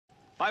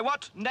By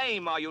what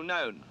name are you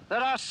known? There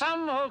are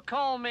some who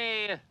call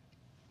me...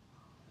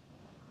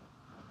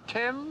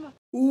 Tim?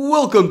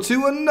 Welcome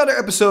to another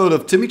episode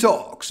of Timmy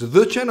Talks,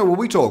 the channel where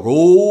we talk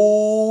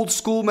old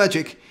school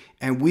magic.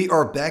 And we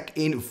are back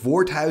in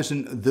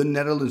Voorthuizen, the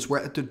Netherlands. We're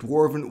at the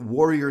Dwarven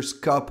Warriors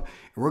Cup.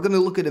 And we're going to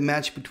look at a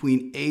match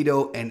between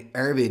Edo and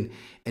Erwin.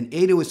 And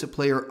Edo is the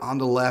player on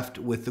the left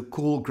with the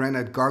cool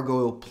Granite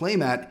Gargoyle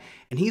playmat.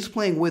 And he's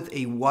playing with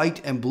a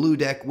white and blue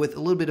deck with a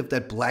little bit of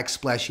that black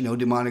splash,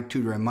 Demonic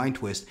Tutor and Mind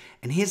Twist.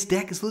 And his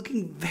deck is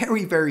looking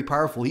very, very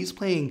powerful. He's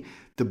playing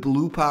the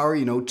blue power,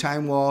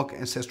 Time Walk,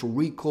 Ancestral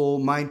Recall,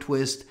 Mind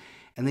Twist.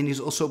 And then he's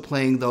also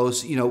playing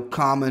those,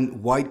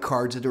 common white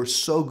cards that are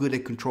so good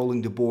at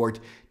controlling the board.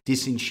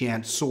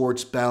 Disenchant,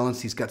 Swords,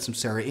 Balance. He's got some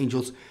Serra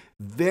Angels.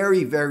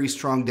 Very, very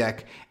strong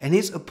deck. And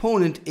his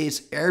opponent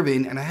is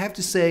Erwin. And I have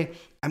to say,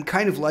 I'm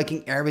kind of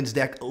liking Erwin's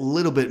deck a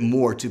little bit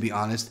more, to be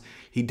honest.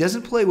 He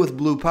doesn't play with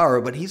blue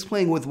power, but he's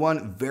playing with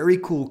one very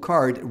cool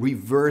card,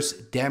 Reverse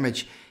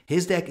Damage.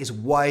 His deck is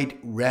white,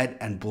 red,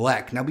 and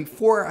black. Now,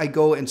 before I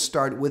go and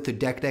start with the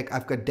deck,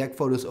 I've got deck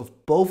photos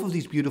of both of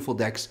these beautiful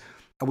decks.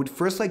 I would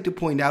first like to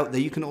point out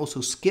that you can also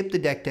skip the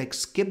deck,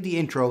 skip the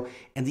intro,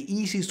 and the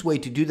easiest way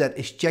to do that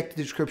is check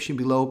the description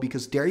below,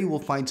 because there you will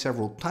find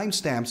several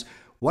timestamps.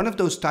 One of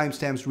those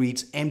timestamps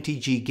reads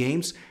MTG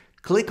Games.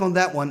 Click on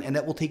that one and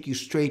that will take you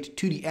straight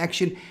to the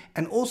action.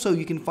 And also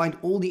you can find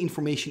all the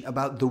information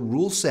about the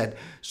rule set.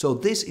 So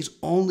this is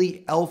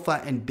only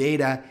Alpha and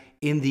Beta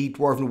in the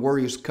Dwarven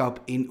Warriors Cup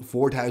in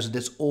Voorthuizen.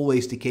 That's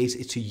always the case.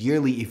 It's a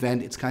yearly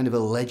event. It's kind of a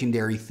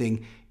legendary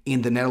thing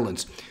in the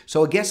Netherlands.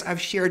 So I guess I've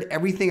shared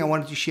everything I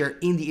wanted to share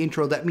in the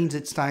intro. That means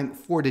it's time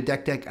for the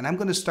deck, and I'm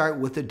going to start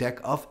with the deck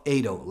of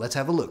Edo. Let's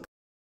have a look.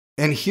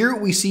 And here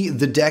we see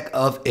the deck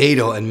of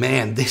Edo, and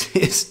man, this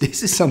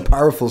is some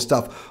powerful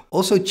stuff.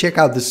 Also check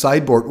out the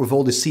sideboard with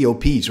all the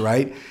COPs,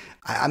 right?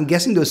 I'm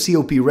guessing those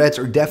COP reds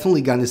are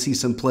definitely going to see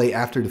some play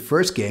after the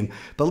first game.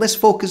 But let's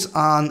focus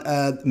on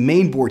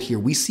main board here.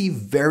 We see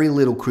very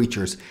little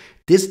creatures.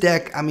 This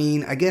deck,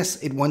 I guess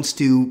it wants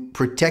to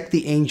protect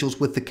the angels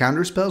with the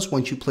counter spells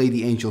once you play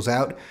the angels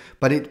out.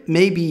 But it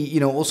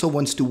maybe, also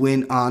wants to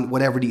win on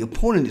whatever the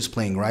opponent is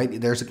playing, right?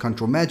 There's a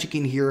control magic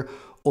in here.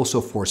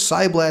 Also for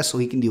Psyblast, so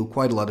he can deal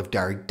quite a lot of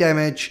direct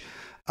damage.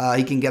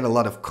 He can get a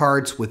lot of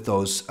cards with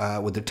those,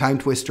 with the Time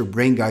Twister,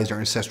 Brain Geyser,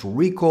 Ancestral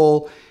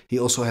Recall. He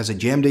also has a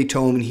Jam Day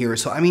Tome in here.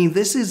 So,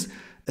 this is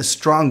a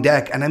strong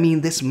deck.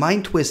 And this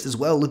Mind Twist as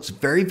well looks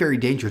very, very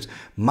dangerous.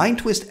 Mind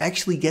Twist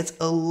actually gets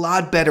a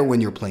lot better when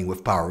you're playing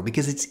with power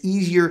because it's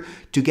easier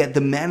to get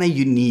the mana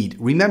you need.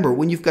 Remember,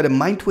 when you've got a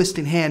Mind Twist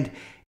in hand,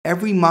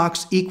 every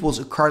Mox equals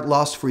a card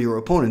lost for your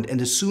opponent.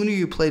 And the sooner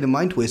you play the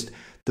Mind Twist,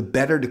 the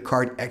better the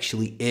card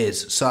actually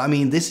is. So,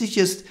 this is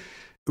just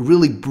a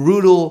really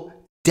brutal,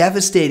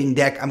 devastating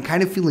deck. I'm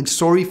kind of feeling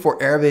sorry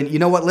for Erwin. You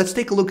know what? Let's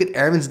take a look at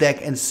Erwin's deck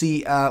and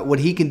see what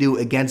he can do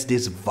against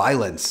this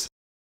violence.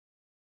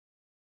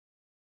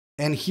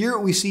 And here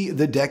we see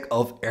the deck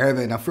of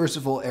Erwin. Now, first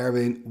of all,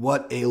 Erwin,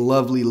 what a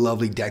lovely,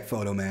 lovely deck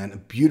photo, man. A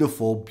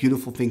beautiful,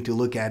 beautiful thing to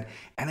look at.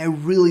 And I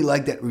really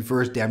like that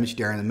reverse damage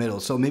there in the middle.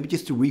 So maybe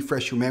just to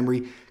refresh your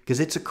memory, because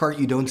it's a card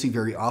you don't see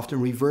very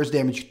often. Reverse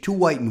damage, 2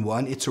 white and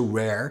 1. It's a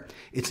rare.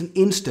 It's an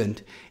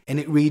instant. And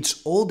it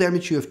reads, all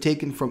damage you have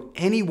taken from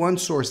any one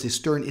source this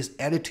turn is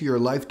added to your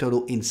life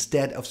total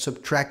instead of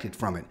subtracted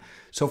from it.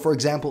 So, for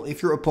example,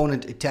 if your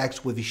opponent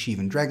attacks with a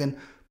Shivan Dragon,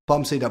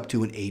 pumps it up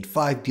to an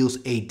 8/5, deals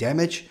 8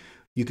 damage,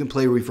 you can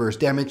play reverse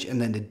damage, and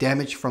then the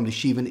damage from the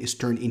Shivan is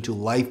turned into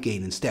life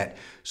gain instead.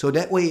 So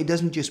that way it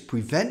doesn't just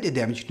prevent the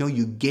damage, no,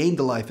 you gain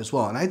the life as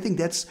well. And I think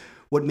that's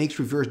what makes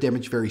reverse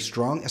damage very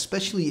strong,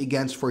 especially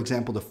against, for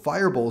example, the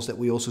fireballs that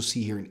we also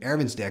see here in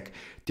Erwin's deck.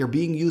 They're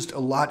being used a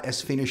lot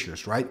as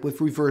finishers, right? With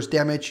reverse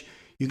damage,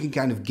 you can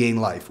kind of gain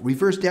life.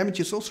 Reverse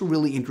damage is also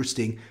really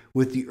interesting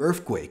with the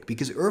Earthquake,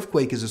 because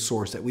Earthquake is a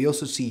source that we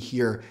also see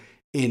here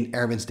in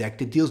Erwin's deck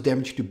that deals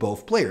damage to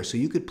both players. So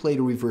you could play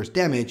the reverse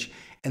damage,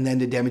 and then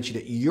the damage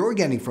that you're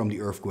getting from the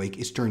Earthquake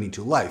is turned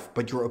into life,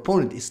 but your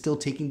opponent is still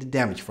taking the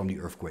damage from the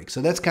Earthquake.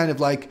 So that's kind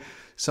of like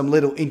some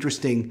little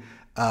interesting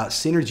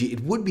synergy.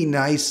 It would be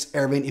nice,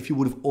 Erwin, if you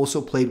would have also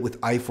played with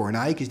Eye for an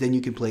Eye, because then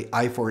you can play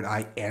Eye for an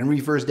Eye and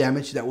reverse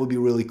damage. That would be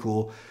really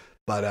cool.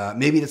 But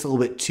maybe that's a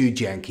little bit too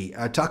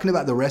janky. Talking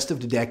about the rest of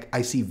the deck,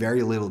 I see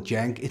very little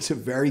jank. It's a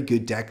very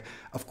good deck.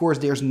 Of course,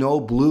 there's no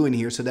blue in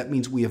here, so that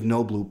means we have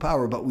no blue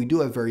power, but we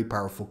do have very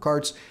powerful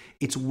cards.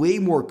 It's way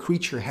more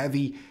creature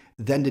heavy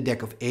than the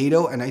deck of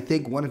Edo, and I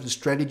think one of the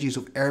strategies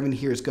of Erwin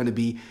here is going to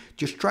be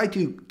just try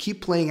to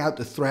keep playing out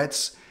the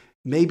threats.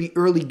 Maybe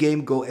early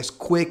game go as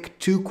quick,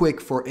 too quick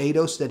for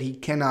Edo so that he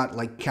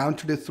cannot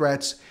counter the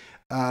threats.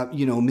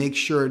 Make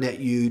sure that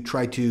you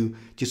try to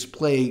just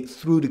play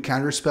through the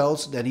counter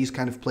spells, that he's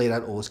kind of played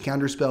out all his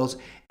counter spells.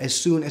 As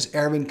soon as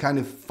Erwin kind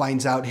of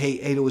finds out, hey,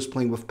 Edo is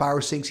playing with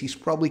power sinks, he's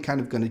probably kind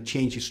of going to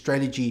change his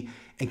strategy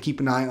and keep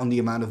an eye on the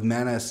amount of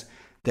manas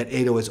that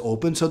Edo has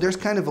open. So there's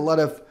kind of a lot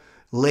of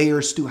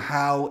layers to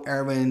how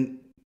Erwin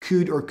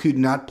could or could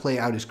not play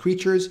out his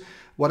creatures.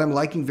 What I'm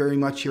liking very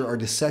much here are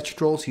the Setch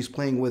Trolls. He's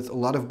playing with a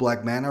lot of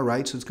black mana,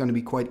 right? So it's going to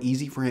be quite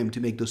easy for him to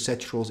make those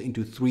Setch Trolls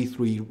into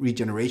 3/3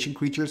 regeneration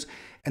creatures.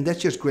 And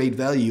that's just great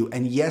value.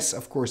 And yes,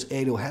 of course,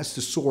 Edo has the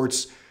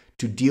swords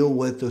to deal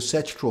with those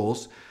Setch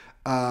Trolls.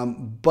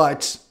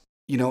 But,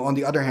 you know, on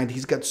the other hand,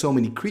 he's got so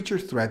many creature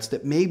threats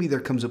that maybe there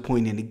comes a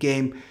point in the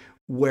game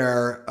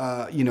where,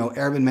 you know,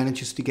 Erwin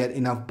manages to get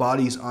enough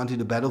bodies onto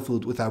the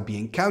battlefield without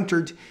being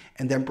countered.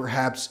 And then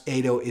perhaps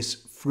Edo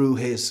is through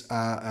his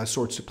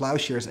Swords to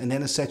Plowshares, and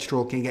then a Setch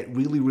Troll can get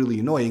really, really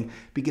annoying,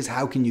 because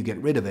how can you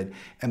get rid of it?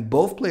 And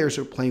both players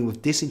are playing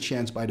with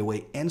Disenchants, by the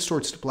way, and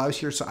Swords to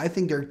Plowshares, so I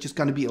think there are just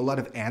going to be a lot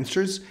of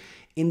answers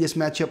in this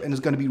matchup, and it's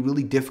going to be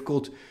really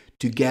difficult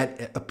to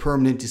get a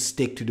permanent to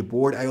stick to the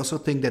board. I also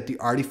think that the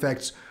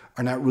artifacts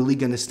are not really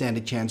going to stand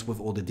a chance with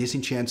all the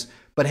Disenchants,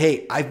 but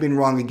hey, I've been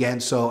wrong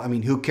again, so I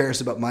mean, who cares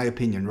about my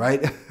opinion,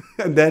 right?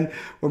 And then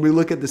when we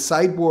look at the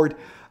sideboard,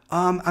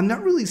 I'm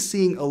not really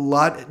seeing a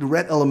lot. The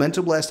red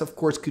Elemental Blast, of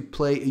course, could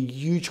play a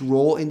huge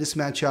role in this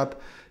matchup.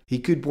 He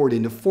could board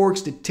in the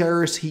Forks, the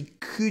Terrors. He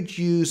could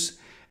use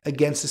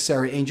against the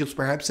Sarah Angels.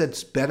 Perhaps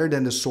that's better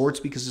than the Swords,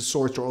 because the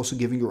Swords are also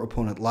giving your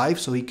opponent life.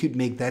 So he could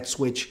make that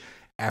switch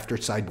after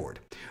sideboard.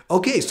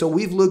 Okay, so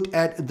we've looked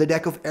at the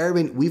deck of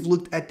Erwin. We've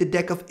looked at the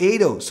deck of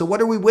Edo. So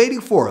what are we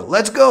waiting for?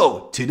 Let's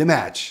go to the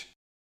match.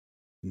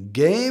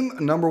 Game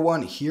number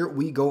 1, here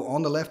we go.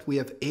 On the left we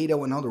have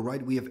Edo, and on the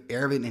right we have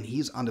Erwin, and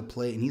he's on the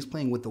play, and he's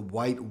playing with the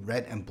white,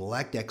 red, and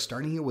black deck,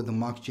 starting here with the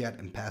Mox Jet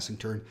and passing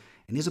turn.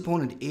 And his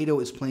opponent Edo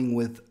is playing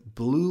with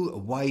blue,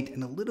 white,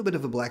 and a little bit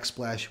of a black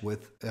splash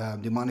with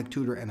Demonic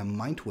Tutor and a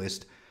Mind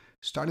Twist,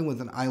 starting with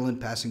an island,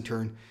 passing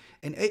turn.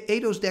 And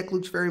Edo's deck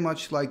looks very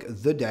much like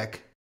the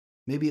deck,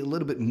 maybe a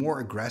little bit more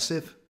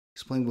aggressive.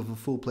 He's playing with a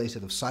full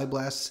playset of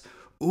Psyblasts.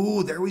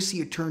 Ooh, there we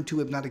see a turn 2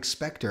 Hypnotic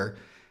Spectre.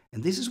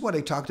 And this is what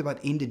I talked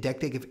about in the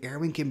deck. If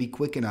Erwin can be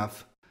quick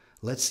enough,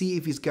 let's see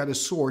if he's got a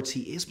Swords.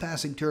 He is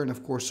passing turn.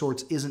 Of course,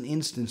 Swords is an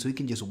instant, so he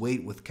can just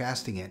wait with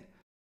casting it.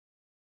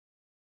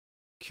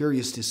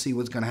 Curious to see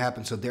what's going to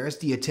happen. So there's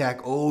the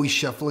attack. Oh, he's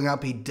shuffling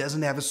up. He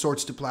doesn't have a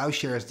Swords to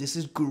Plowshares. This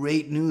is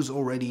great news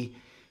already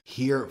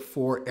here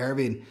for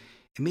Erwin.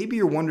 And maybe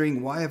you're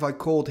wondering, why have I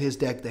called his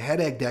deck the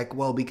Headache deck?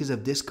 Well, because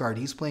of this card.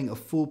 He's playing a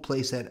full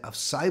playset of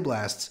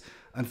Psyblasts.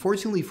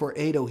 Unfortunately for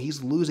Edo,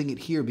 he's losing it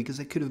here, because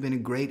it could have been a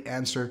great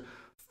answer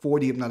for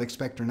the Hypnotic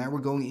Spectre. Now we're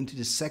going into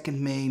the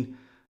second main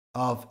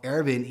of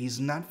Erwin. He's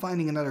not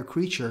finding another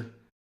creature.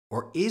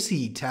 Or is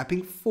he?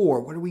 Tapping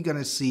 4. What are we going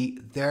to see?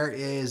 There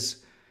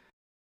is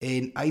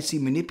an Icy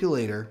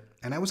Manipulator.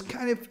 And I was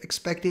kind of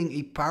expecting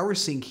a Power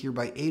Sink here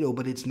by Edo,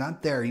 but it's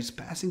not there. He's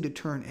passing the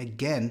turn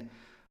again.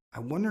 I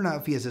wonder now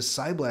if he has a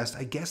Psyblast.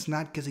 I guess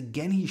not, because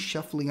again he's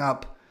shuffling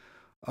up.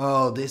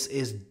 Oh, this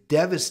is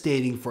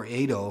devastating for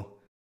Edo.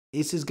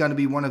 This is going to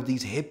be one of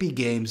these hippie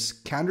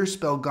games.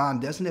 Counterspell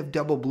gone. Doesn't have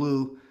double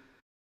blue.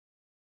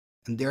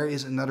 And there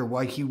is another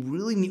white. He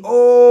really need...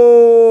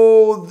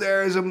 Oh,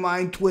 there's a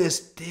Mind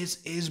Twist. This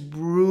is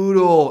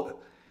brutal.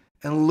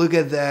 And look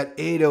at that.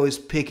 Edo is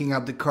picking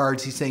up the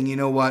cards. He's saying, you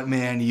know what,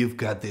 man? You've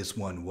got this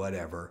one.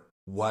 Whatever.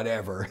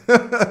 Whatever.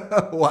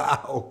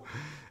 Wow.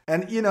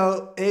 And, you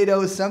know,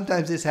 Edo,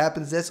 sometimes this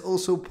happens. That's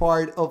also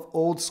part of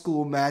old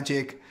school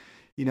Magic.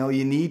 You know,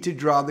 you need to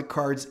draw the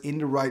cards in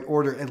the right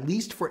order. At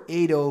least for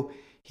Edo,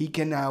 he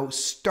can now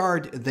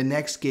start the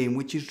next game,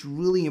 which is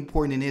really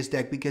important in his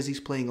deck, because he's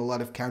playing a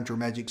lot of counter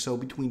Magic. So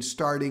between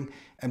starting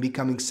and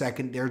becoming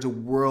second, there's a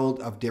world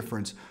of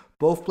difference.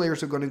 Both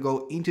players are going to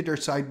go into their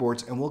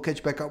sideboards, and we'll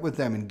catch back up with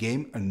them in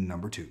game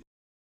number 2.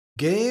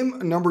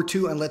 Game number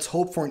 2, and let's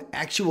hope for an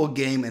actual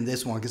game in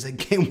this one, because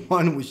game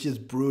 1 was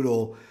just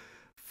brutal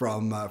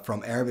from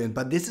Erwin.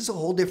 But this is a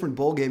whole different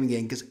ball game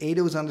again, because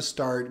Edo is on the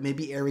start.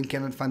 Maybe Erwin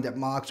cannot find that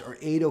Mox, or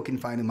Edo can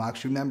find a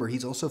Mox. Remember,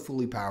 he's also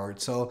fully powered.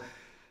 So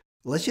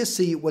let's just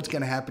see what's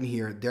going to happen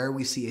here. There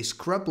we see a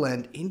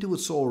Scrubland into a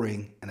Soul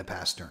Ring and a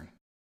pass turn.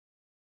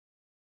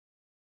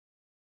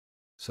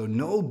 So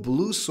no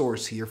blue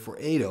source here for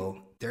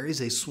Edo. There is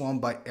a Swamp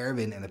by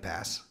Erwin and a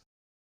pass.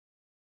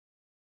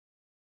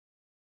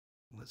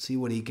 Let's see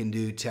what he can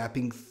do.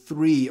 Tapping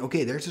 3.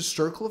 Okay, there's a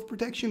Circle of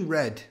Protection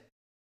red.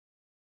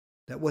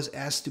 That was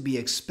as to be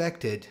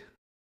expected,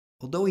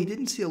 although he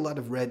didn't see a lot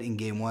of red in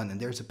game 1. And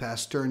there's a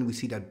pass turn. We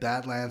see that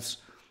Badlands.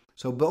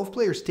 So both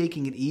players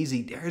taking it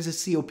easy. There's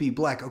a COP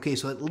black. Okay,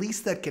 so at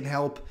least that can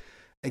help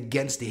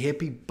against the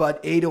hippie.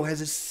 But Edo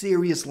has a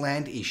serious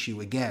land issue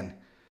again.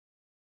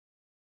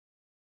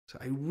 So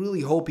I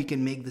really hope he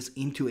can make this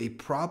into a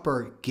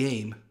proper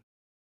game.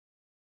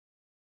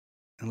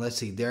 And let's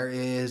see, there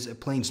is a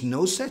Plains,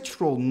 no Setch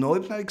Troll, no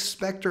Hypnotic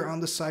Spectre on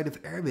the side of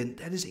Erwin.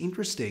 That is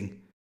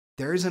interesting.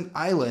 There is an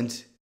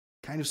island,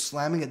 kind of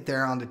slamming it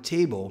there on the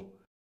table.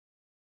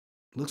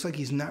 Looks like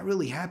he's not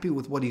really happy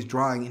with what he's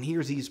drawing, and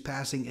he's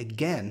passing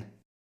again.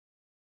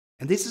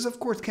 And this is, of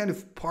course, kind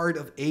of part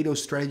of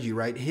Edo's strategy,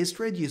 right? His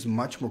strategy is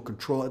much more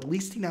control. At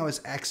least he now has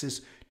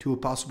access to a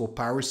possible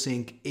Power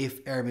Sink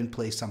if Erwin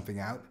plays something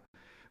out.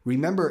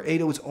 Remember,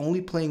 Edo is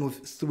only playing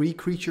with 3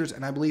 creatures,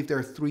 and I believe there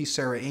are 3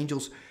 Sarah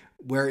Angels.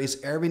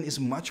 Whereas Erwin is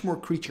much more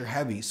creature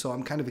heavy, so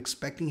I'm kind of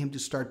expecting him to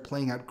start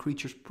playing out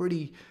creatures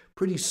pretty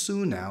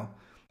soon now.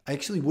 I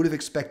actually would have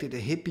expected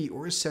a Hippie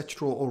or a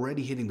Setchtroll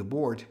already hitting the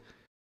board.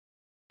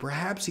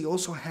 Perhaps he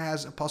also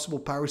has a possible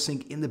power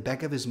sink in the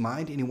back of his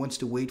mind and he wants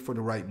to wait for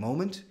the right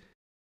moment.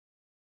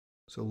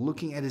 So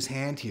looking at his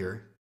hand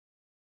here,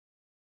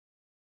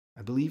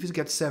 I believe he's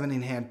got 7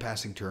 in hand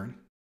passing turn.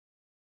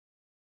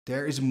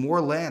 There is more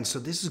lands, so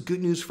this is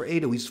good news for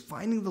Edo. He's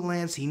finding the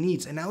lands he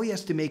needs, and now he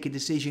has to make a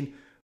decision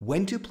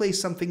when to play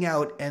something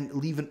out and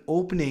leave an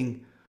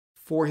opening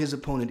for his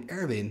opponent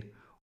Erwin,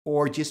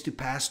 or just to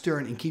pass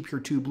turn and keep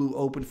your 2 blue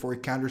open for a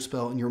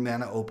counterspell and your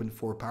mana open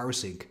for a power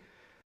sink.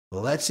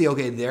 Well, let's see.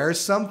 Okay, there's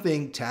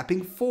something.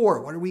 Tapping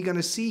 4. What are we going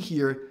to see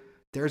here?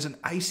 There's an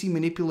Icy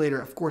Manipulator.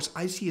 Of course,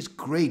 Icy is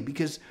great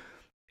because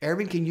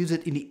Erwin can use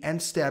it in the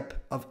end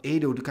step of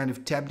Edo to kind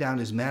of tap down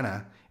his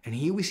mana. And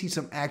here we see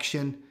some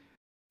action.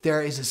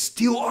 There is a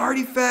Steel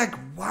Artifact.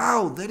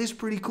 Wow, that is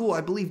pretty cool.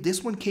 I believe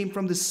this one came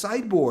from the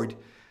sideboard.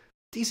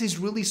 This is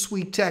really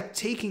sweet tech,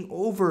 taking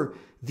over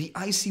the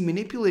Icy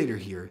Manipulator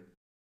here.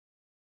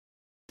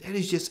 That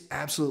is just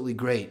absolutely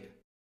great.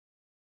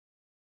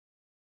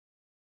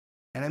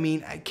 And I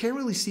mean, I can't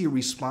really see a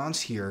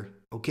response here.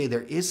 Okay,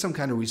 there is some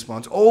kind of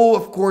response. Oh,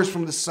 of course,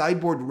 from the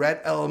sideboard,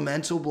 Red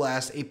Elemental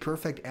Blast, a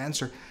perfect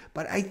answer.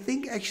 But I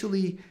think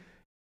actually,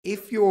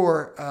 if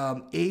you're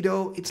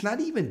Edo, it's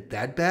not even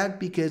that bad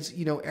because,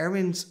 you know,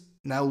 Erwin's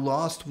now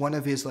lost one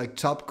of his like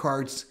top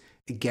cards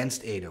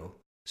against Edo.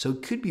 So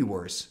it could be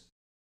worse.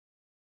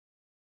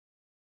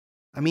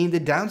 I mean, the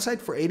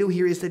downside for Edo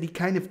here is that he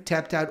kind of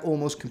tapped out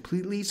almost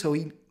completely, so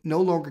he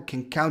no longer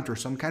can counter.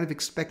 So I'm kind of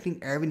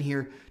expecting Erwin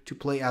here to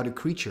play out a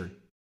creature.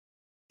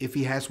 If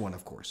he has one,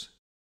 of course.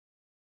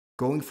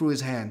 Going through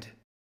his hand.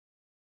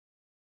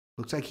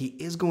 Looks like he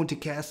is going to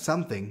cast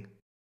something.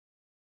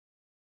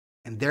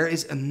 And there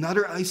is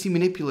another Icy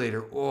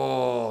Manipulator.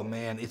 Oh,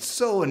 man. It's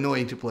so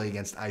annoying to play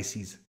against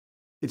Icies.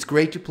 It's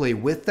great to play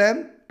with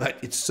them, but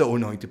it's so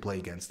annoying to play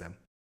against them.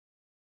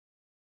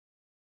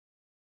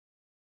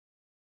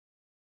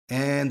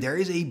 And there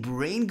is a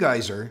Brain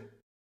Geyser.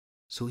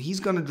 So he's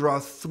going to draw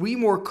 3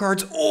 more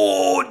cards.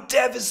 Oh,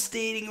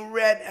 devastating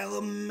Red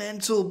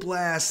Elemental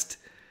Blast.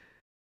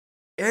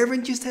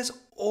 Erwin just has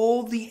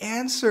all the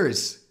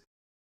answers.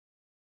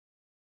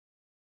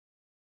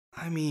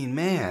 I mean,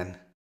 man,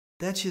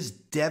 that's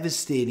just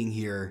devastating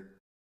here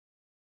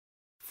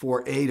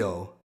for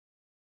Edo.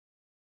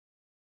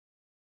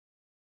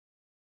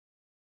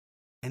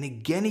 And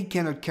again, he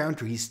cannot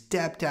counter. He's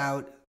tapped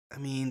out. I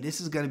mean, this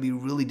is going to be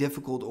really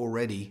difficult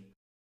already.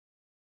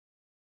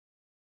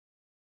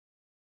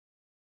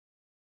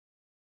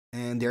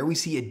 And there we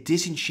see a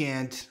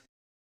Disenchant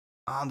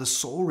on the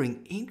Soul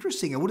Ring.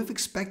 Interesting. I would have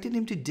expected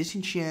him to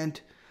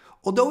Disenchant,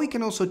 although he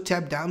can also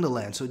tap down the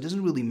land, so it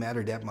doesn't really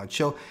matter that much.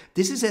 So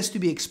this is as to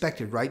be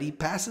expected, right? He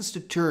passes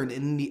the turn,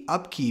 and in the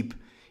upkeep,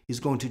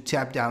 he's going to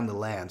tap down the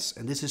lands.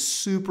 And this is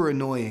super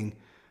annoying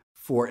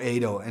for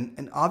Edo.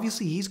 And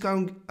obviously, he's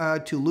going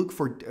to look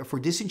for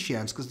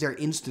Disenchants because they're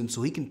instant,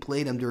 so he can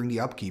play them during the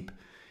upkeep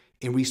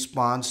in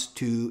response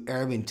to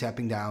Erwin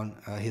tapping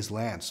down his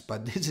lands.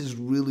 But this is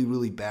really,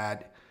 really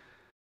bad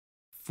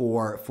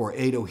for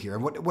Edo here.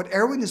 And what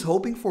Erwin is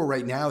hoping for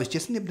right now is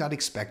just an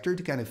Hypnotic Spectre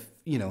to kind of,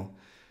 you know,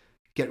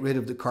 get rid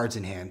of the cards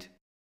in hand.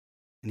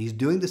 And he's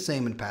doing the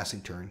same in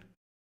passing turn.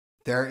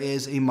 There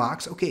is a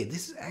Mox. Okay,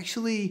 this is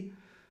actually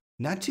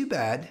not too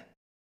bad.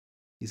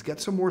 He's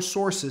got some more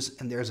sources,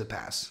 and there's a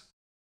pass.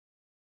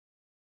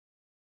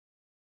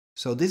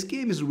 So this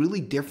game is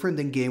really different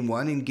than game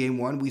 1. In game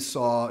 1, we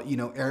saw, you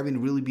know,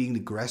 Erwin really being the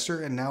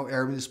aggressor, and now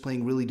Erwin is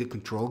playing really the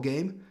control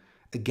game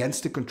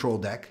against the control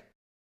deck.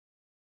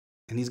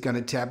 And he's going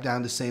to tap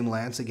down the same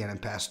lands again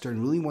and pass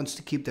turn. Really wants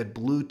to keep that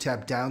blue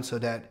tapped down so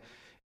that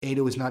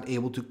Edo is not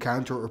able to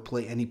counter or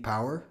play any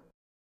power.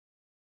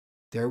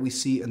 There we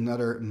see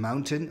another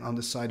mountain on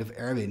the side of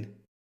Erwin.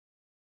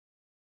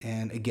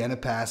 And again a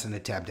pass and a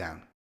tap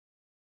down.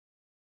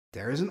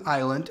 There is an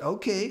island.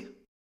 Okay.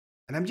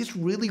 And I'm just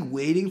really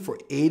waiting for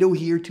Edo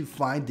here to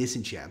find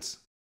Disenchants.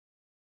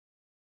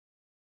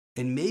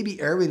 And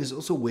maybe Erwin is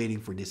also waiting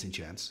for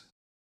Disenchants.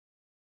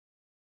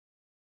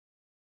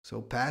 So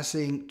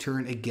passing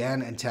turn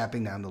again and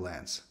tapping down the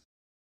lands.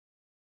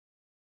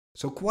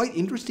 So quite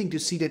interesting to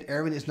see that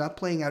Erwin is not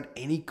playing out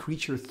any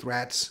creature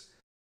threats.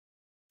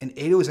 And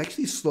Edo is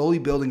actually slowly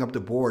building up the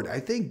board. I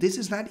think this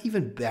is not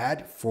even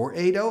bad for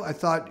Edo. I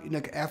thought,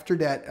 like, after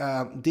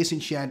that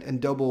Disenchant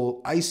and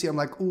double Icy, I'm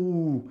like,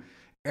 ooh,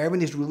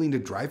 Erwin is really in the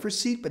driver's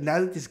seat. But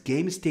now that this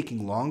game is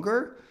taking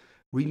longer,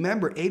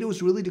 remember, Edo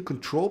is really the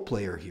control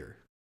player here.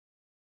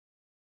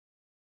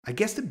 I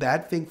guess the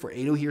bad thing for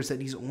Edo here is that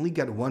he's only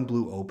got 1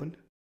 blue open.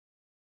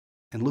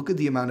 And look at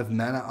the amount of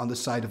mana on the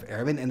side of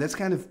Erwin. And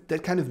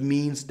that kind of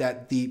means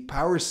that the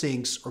power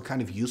sinks are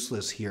kind of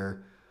useless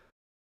here.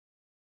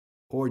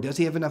 Or does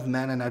he have enough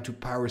mana now to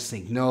power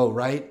sink? No,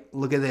 right?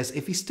 Look at this.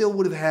 If he still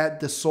would have had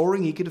the Soul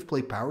Ring, he could have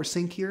played power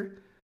sink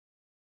here.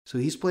 So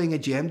he's playing a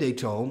Jam Day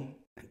Tome.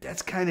 And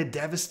that's kind of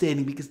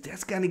devastating because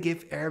that's going to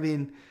give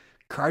Erwin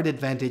card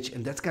advantage,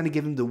 and that's going to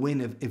give him the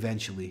win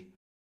eventually.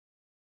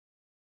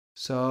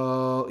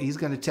 So he's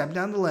going to tap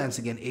down the lands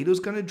again. Edo's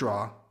going to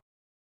draw.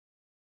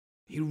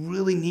 He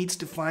really needs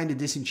to find a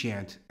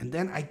disenchant. And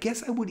then I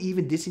guess I would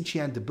even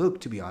disenchant the book,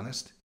 to be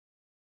honest.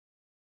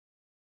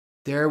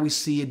 There we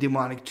see a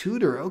demonic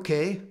tutor.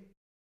 Okay.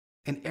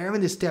 And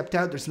Erwin is tapped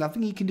out. There's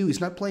nothing he can do.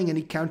 He's not playing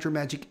any counter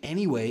magic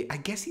anyway. I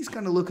guess he's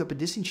going to look up a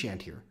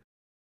disenchant here.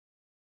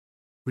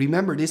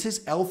 Remember, this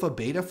is Alpha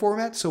Beta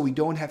format, so we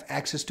don't have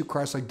access to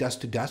cards like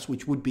Dust to Dust,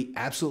 which would be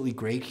absolutely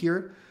great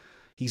here.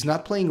 He's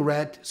not playing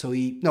red, so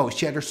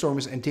Shatterstorm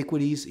is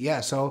Antiquities. Yeah,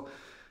 so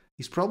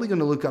he's probably going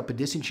to look up a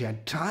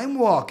disenchant. Time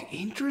Walk.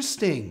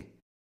 Interesting.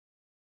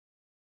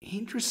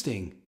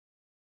 Interesting.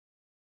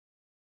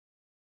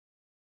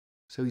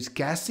 So he's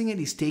casting it.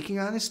 He's taking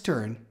on his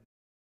turn.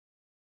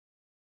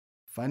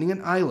 Finding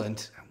an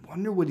island. I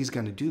wonder what he's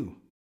going to do.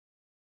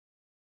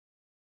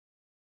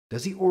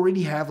 Does he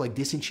already have like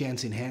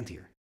disenchants in hand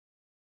here?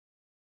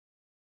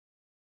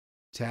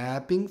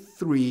 Tapping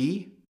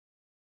 3.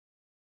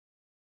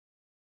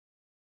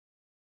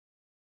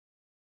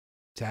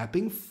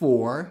 Tapping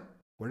 4.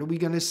 What are we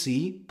going to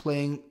see?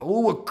 Playing,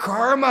 a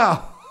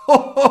Karma.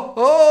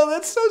 Oh,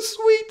 that's so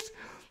sweet.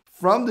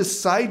 From the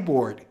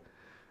sideboard.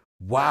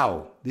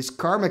 Wow. This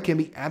Karma can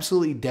be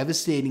absolutely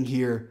devastating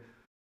here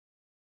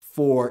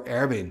for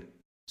Erwin.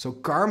 So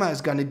Karma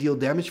is going to deal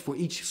damage for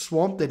each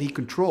swamp that he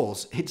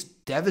controls. It's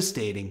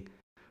devastating.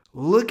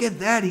 Look at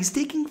that. He's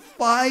taking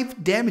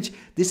 5 damage.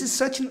 This is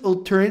such an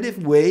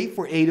alternative way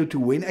for Edo to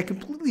win. I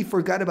completely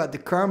forgot about the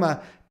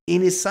Karma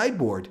in his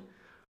sideboard.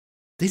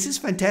 This is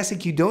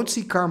fantastic. You don't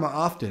see Karma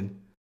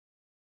often.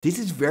 This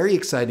is very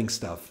exciting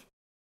stuff.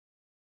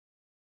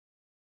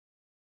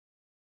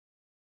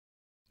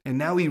 And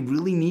now he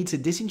really needs a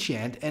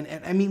disenchant. And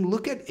I mean,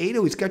 look at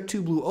Edo. He's got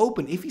 2 blue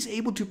open. If he's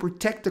able to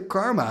protect the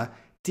Karma,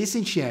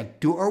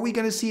 disenchant. Are we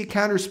going to see a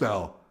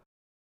counterspell?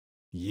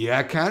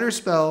 Yeah,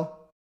 counterspell.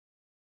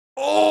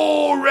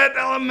 Oh, red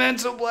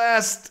elemental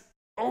blast.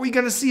 Are we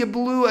going to see a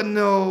blue?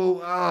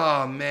 No.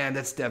 Oh, man,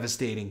 that's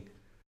devastating.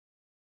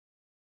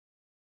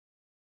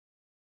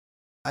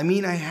 I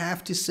mean, I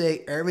have to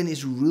say, Erwin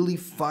is really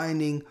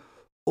finding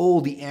all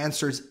the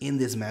answers in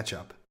this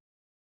matchup.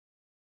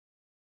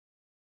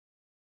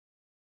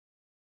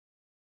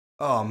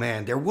 Oh,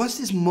 man, there was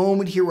this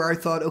moment here where I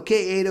thought,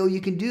 okay, Edo,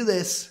 you can do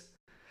this.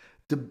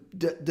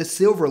 The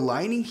silver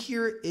lining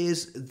here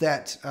is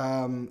that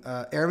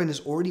Erwin has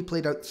already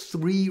played out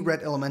 3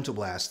 red elemental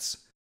blasts.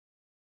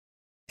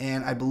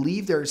 And I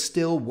believe there's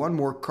still 1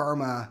 more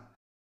Karma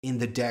in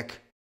the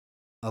deck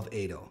of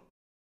Edo.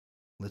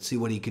 Let's see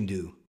what he can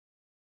do.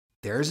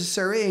 There's a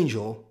Sarah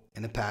Angel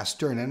and a pass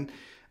turn. And,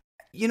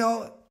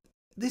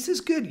 this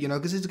is good,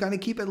 because it's going to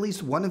keep at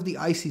least one of the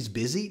Ices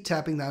busy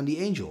tapping down the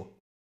Angel.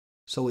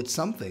 So it's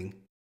something.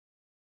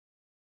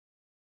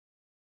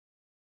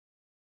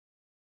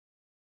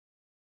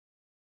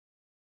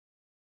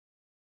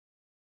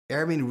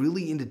 Erwin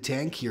really in the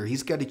tank here.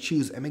 He's got to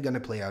choose, am I going to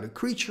play out a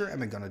creature?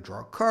 Am I going to draw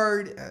a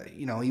card?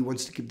 He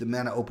wants to keep the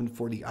mana open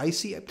for the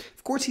Icy.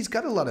 Of course, he's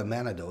got a lot of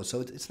mana, though,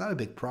 so it's not a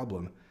big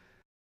problem.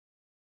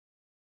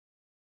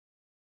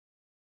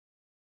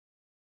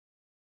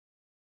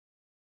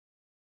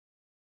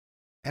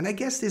 And I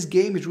guess this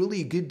game is really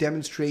a good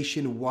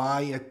demonstration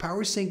why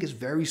Power Sync is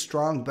very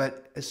strong,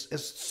 but as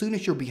soon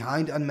as you're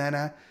behind on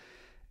mana,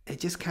 it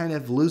just kind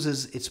of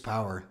loses its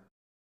power.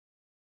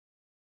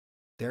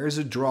 There's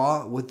a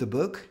draw with the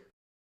book.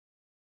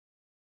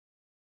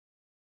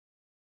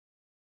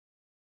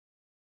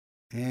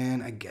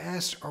 And I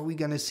guess, are we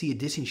going to see a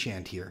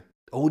disenchant here?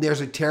 Oh, there's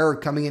a terror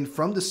coming in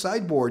from the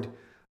sideboard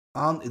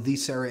on the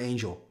Sarah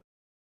Angel.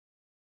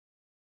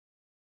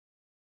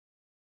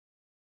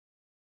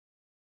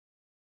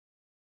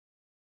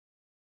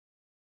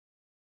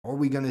 Are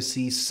we going to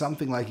see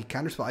something like a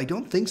counterspell? I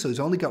don't think so.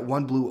 He's only got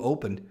 1 blue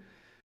open.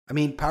 I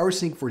mean, Power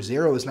Sync for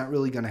 0 is not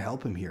really going to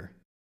help him here.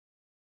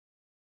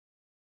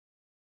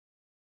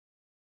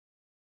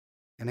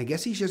 And I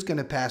guess he's just going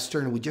to pass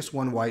turn with just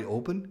 1 white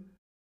open.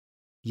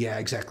 Yeah,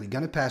 exactly.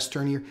 Going to pass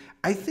turn here.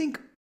 I think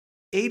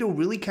Edo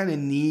really kind of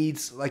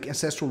needs like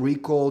Ancestral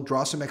Recall,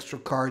 draw some extra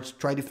cards,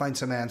 try to find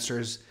some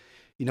answers.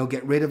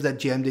 Get rid of that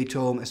Gem Day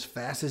Tome as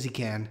fast as he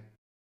can.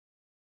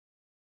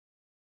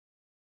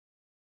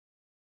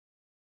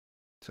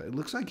 So it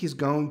looks like he's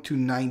going to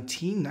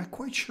 19. Not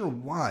quite sure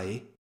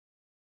why.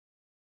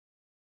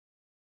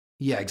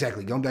 Yeah,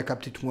 exactly. Going back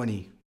up to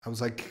 20. I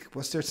was like,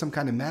 was there some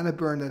kind of mana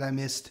burn that I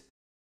missed?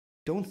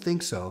 Don't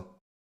think so.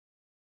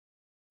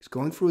 He's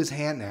going through his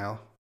hand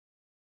now.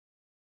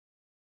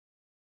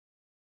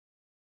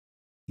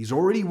 He's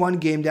already 1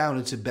 game down.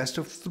 It's a best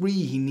of 3.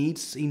 He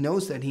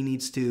knows that he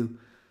needs to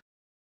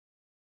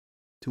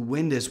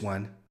win this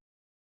one.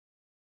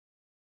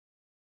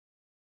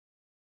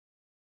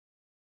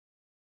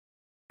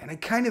 And I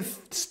kind of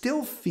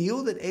still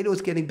feel that Edo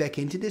is getting back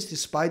into this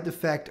despite the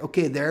fact,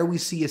 okay, there we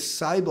see a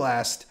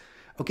Psyblast.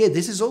 Okay,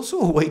 this is also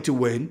a way to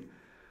win.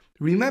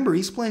 Remember,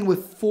 he's playing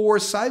with 4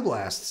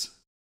 Psyblasts.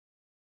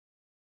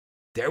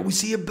 There we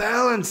see a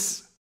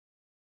balance.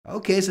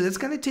 Okay, so that's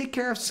going to take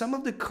care of some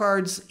of the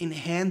cards in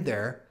hand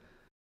there.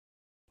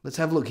 Let's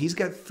have a look. He's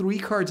got 3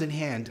 cards in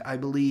hand. I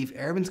believe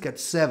Erwin's got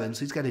 7, so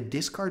he's got to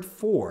discard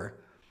 4.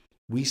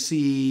 We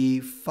see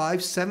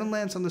 5, 7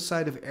 lands on the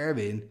side of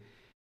Erwin.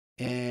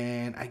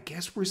 And I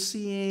guess we're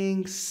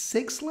seeing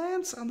 6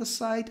 lands on the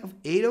side of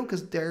Edo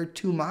because there are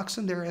 2 Mox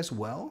in there as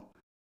well.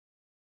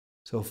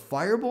 So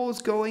Fireball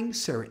is going.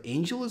 Sarah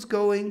Angel is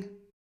going.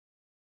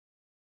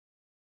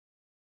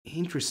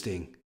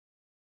 Interesting.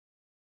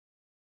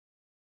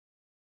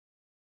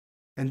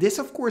 And this,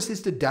 of course,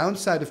 is the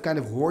downside of kind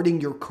of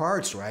hoarding your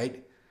cards,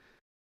 right?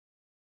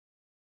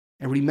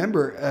 And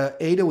remember,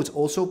 Edo is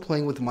also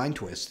playing with Mind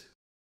Twist.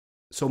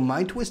 So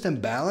Mind Twist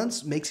and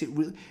Balance makes it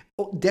really...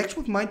 decks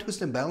with Mind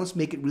Twist and Balance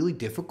make it really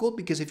difficult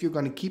because if you're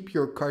going to keep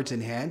your cards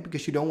in hand,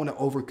 because you don't want to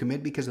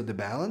overcommit because of the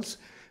balance,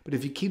 but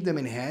if you keep them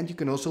in hand, you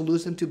can also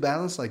lose them to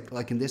Balance,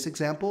 like in this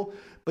example,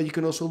 but you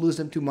can also lose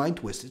them to Mind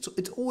Twist.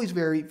 It's always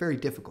very, very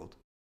difficult.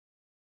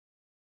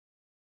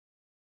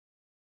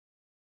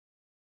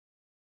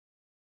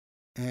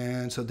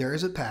 And so there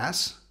is a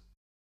pass.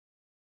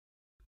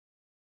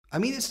 I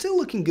mean, it's still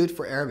looking good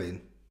for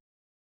Erwin.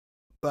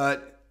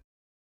 But,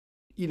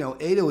 you know,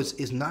 Edo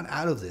is not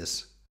out of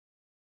this.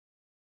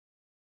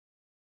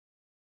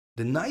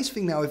 The nice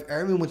thing now, if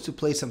Erwin wants to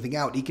play something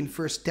out, he can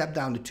first step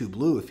down to 2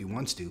 blue if he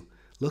wants to.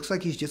 Looks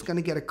like he's just going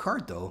to get a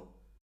card, though.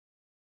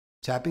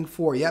 Tapping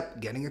 4, yep,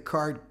 getting a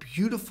card.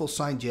 Beautiful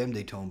signed gem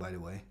Daytona, by the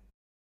way.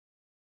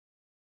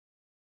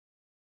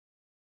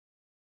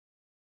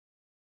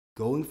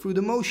 Going through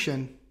the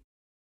motion.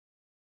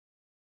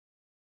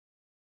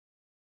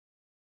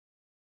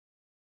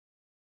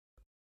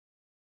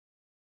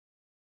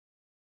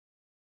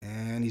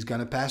 And he's going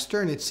to pass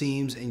turn, it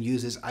seems, and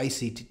use his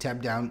Icy to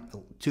tap down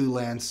 2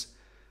 lands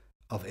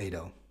of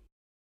Edo.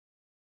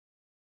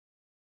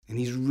 And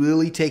he's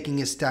really taking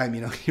his time,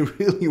 you know, he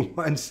really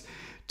wants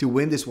to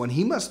win this one.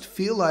 He must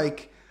feel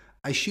like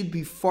I should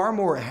be far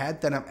more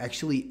ahead than I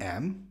actually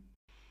am.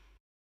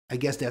 I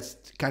guess that's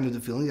kind of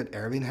the feeling that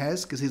Erwin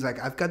has, because he's like,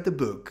 I've got the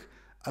book,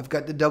 I've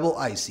got the double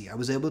Icy, I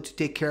was able to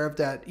take care of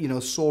that, you know,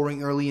 Soul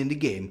Ring early in the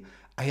game.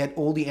 I had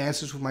all the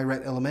answers with my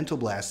red Elemental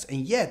Blasts,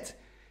 and yet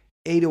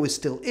Edo is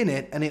still in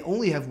it, and I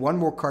only have 1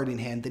 more card in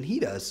hand than he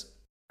does.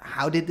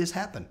 How did this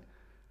happen?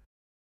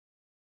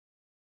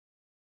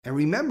 And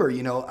remember,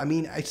 you know, I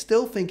mean, I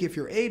still think if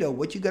you're Edo,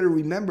 what you got to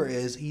remember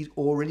is he's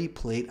already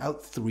played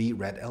out 3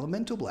 red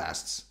Elemental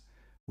Blasts,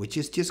 which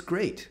is just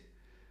great.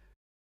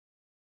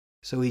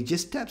 So he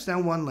just taps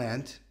down 1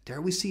 land.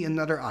 There we see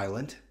another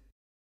island.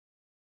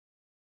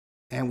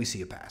 And we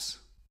see a pass.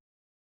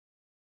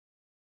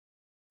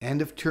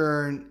 End of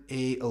turn,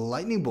 a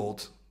lightning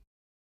bolt,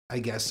 I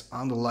guess,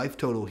 on the life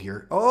total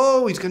here.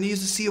 Oh, he's going to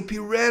use the COP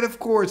red, of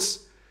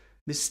course.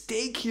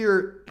 Mistake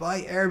here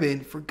by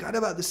Erwin. Forgot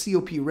about the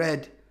COP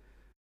red.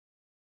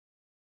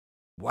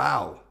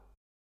 Wow.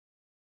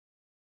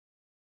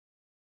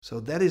 So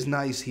that is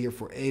nice here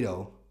for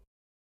Edo.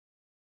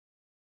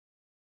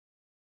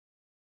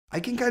 I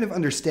can kind of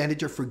understand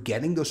that you're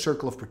forgetting those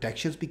Circle of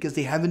Protections because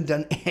they haven't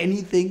done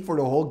anything for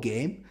the whole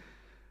game,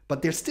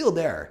 but they're still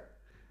there.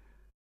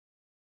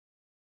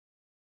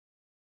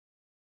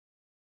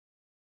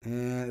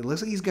 And it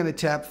looks like he's going to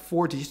tap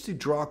 4 just to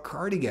draw a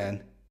card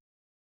again.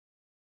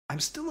 I'm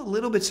still a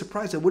little bit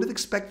surprised. I would have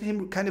expected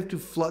him kind of to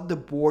flood the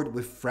board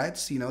with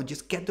threats, you know,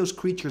 just get those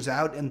creatures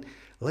out and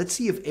let's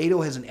see if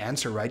Edo has an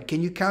answer, right?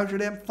 Can you counter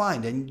them?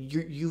 Fine, then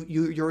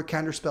you're a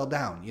counter spell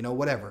down, you know,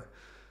 whatever.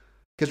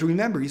 Because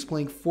remember, he's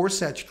playing 4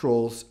 Satch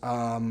Trolls,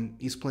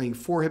 he's playing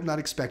 4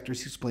 Hypnotic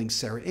Specters, he's playing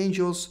Serra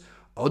Angels.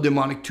 Oh,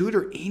 Demonic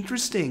Tutor,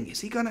 interesting.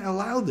 Is he going to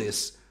allow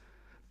this?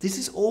 This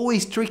is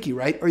always tricky,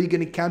 right? Are you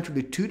going to counter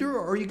the tutor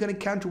or are you going to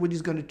counter what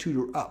he's going to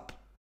tutor up?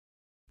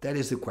 That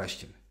is the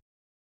question.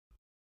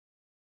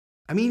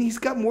 I mean, he's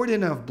got more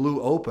than enough blue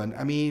open.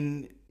 I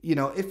mean, you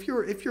know, if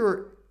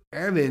you're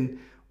Erwin,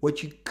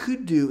 what you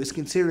could do is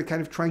consider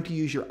kind of trying to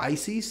use your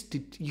Ices.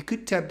 You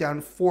could tap down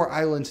 4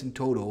 islands in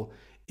total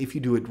if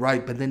you do it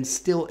right, but then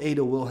still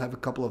Edo will have a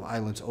couple of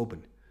islands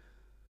open.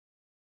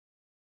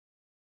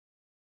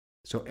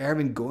 So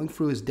Erwin going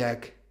through his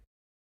deck.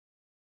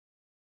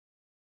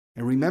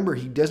 And remember,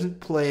 he doesn't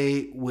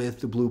play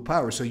with the blue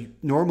power. So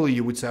normally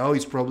you would say, oh,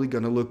 he's probably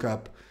going to look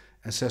up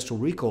Ancestral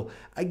Recall.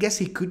 I guess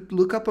he could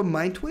look up a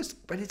Mind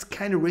Twist, but it's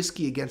kind of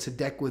risky against a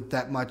deck with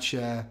that much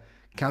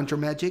counter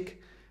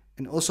magic.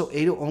 And also,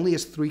 Edo only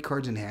has 3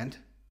 cards in hand.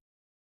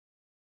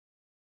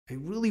 I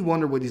really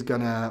wonder what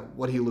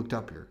he looked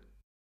up here.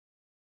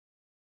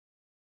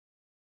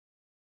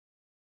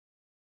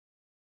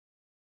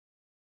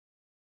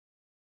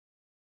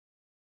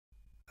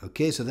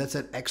 Okay, so that's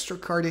that extra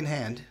card in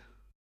hand.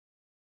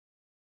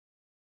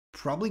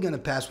 Probably going to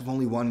pass with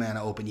only 1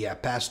 mana open. Yeah,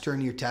 pass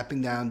turn, you're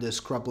tapping down the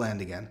scrub land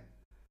again.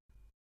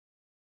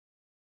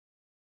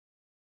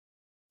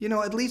 You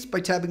know, at least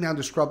by tapping down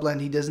the scrub land,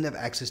 he doesn't have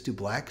access to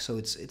black, so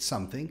it's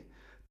something.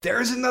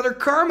 There's another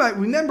karma.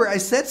 Remember, I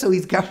said so.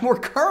 He's got more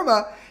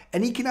karma,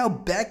 and he can now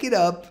back it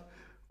up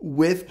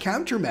with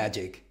counter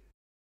magic.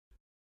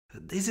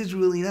 This is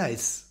really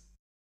nice.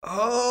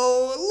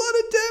 Oh, a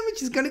lot of damage.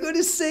 He's going to go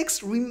to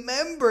 6.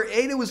 Remember,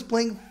 Edo was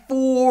playing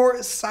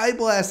 4 Side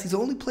Blast. He's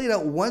only played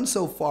out 1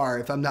 so far,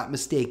 if I'm not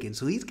mistaken.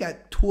 So he's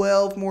got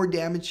 12 more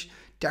damage,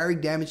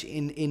 direct damage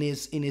in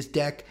his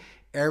deck.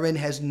 Erwin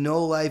has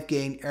no life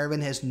gain.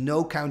 Erwin has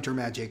no counter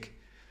magic.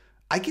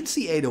 I can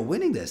see Edo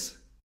winning this.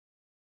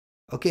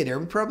 Okay, there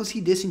we probably see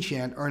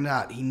disenchant or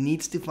not. He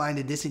needs to find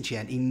a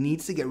disenchant. He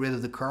needs to get rid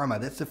of the karma.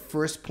 That's the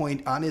first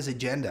point on his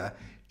agenda.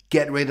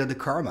 Get rid of the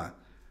karma.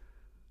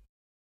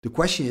 The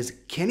question is,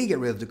 can he get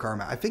rid of the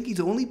karma? I think he's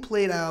only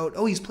played out...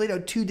 Oh, he's played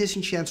out 2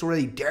 disenchants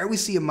already. There we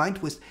see a Mind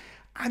Twist.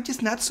 I'm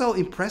just not so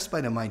impressed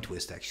by the Mind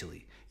Twist,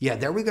 actually. Yeah,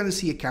 there we're going to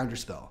see a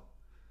counterspell.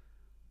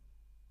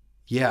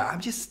 Yeah,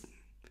 I'm just...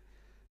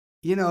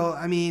 You know,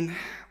 I mean...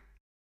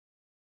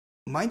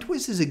 Mind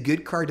Twist is a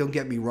good card, don't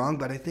get me wrong,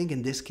 but I think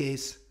in this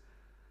case...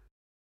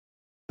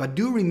 But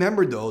do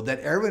remember, though,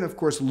 that Erwin, of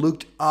course,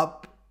 looked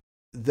up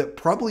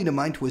probably the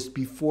Mind Twist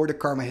before the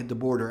karma hit the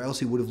board, or else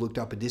he would have looked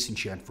up a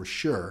disenchant for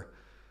sure.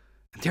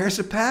 There's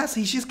a pass.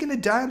 He's just going to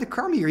die on the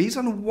karma here. He's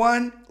on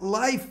 1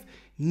 life.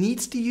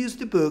 Needs to use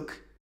the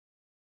book.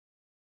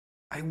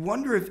 I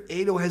wonder if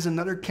Edo has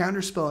another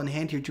counterspell in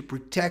hand here to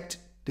protect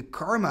the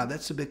karma.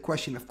 That's a big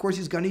question. Of course,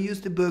 he's going to use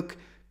the book.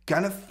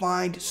 Gonna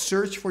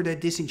search for that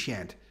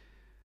disenchant.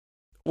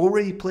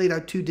 Already played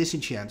out 2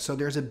 disenchants, so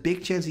there's a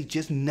big chance he's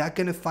just not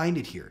going to find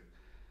it here.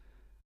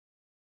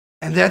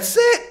 And that's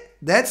it.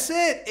 That's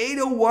it.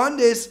 Edo won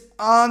this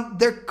on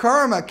their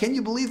karma. Can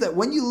you believe that?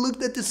 When you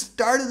looked at the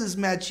start of this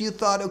match, you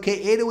thought,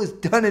 okay, Edo is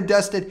done and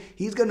dusted.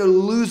 He's going to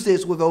lose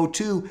this with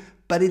 0-2.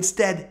 But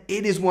instead,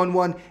 it is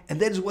 1-1. And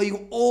that is why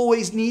you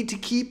always need to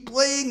keep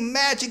playing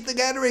Magic the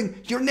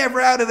Gathering. You're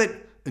never out of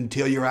it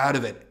until you're out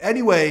of it.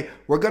 Anyway,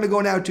 we're going to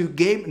go now to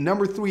game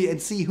number 3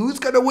 and see who's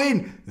going to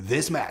win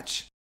this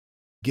match.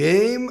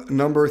 Game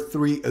number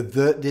 3,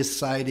 the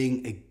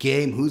deciding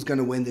game. Who's going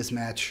to win this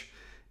match?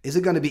 Is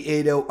it going to be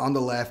Edo on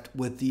the left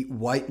with the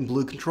white and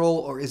blue control,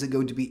 or is it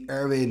going to be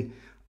Erwin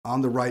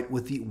on the right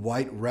with the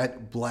white,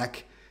 red,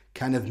 black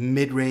kind of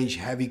mid-range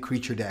heavy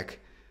creature deck?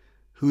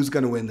 Who's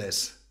going to win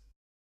this?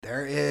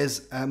 There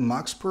is a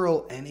Mox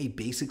Pearl and a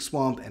basic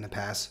swamp and a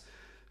pass.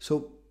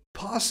 So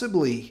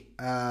possibly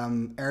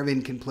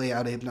Erwin can play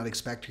out a Hypnotic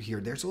Spectre here.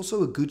 There's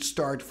also a good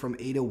start from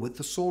Edo with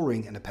the Soul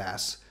Ring and a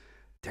pass.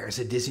 There's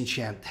a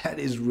disenchant. That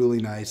is really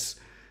nice.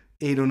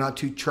 Edo not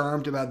too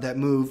charmed about that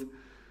move.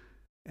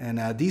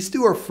 And these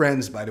two are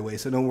friends, by the way,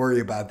 so don't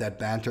worry about that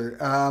banter.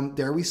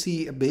 There we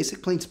see a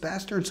basic Plains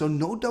pass turn, so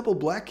no double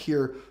black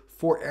here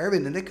for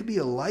Erwin, and that could be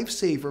a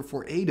lifesaver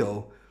for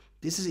Edo.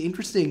 This is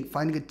interesting,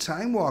 finding a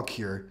time walk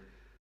here,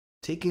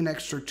 taking an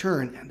extra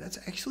turn, and that's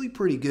actually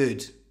pretty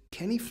good.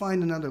 Can he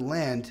find another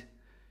land?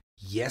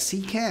 Yes,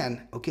 he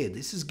can. Okay,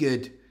 this is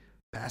good.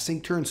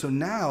 Passing turn, so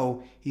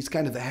now he's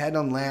kind of ahead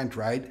on land,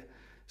 right?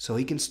 So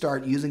he can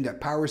start using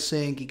that power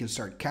sink, he can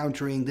start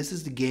countering. This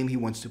is the game he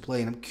wants to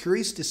play, and I'm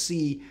curious to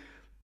see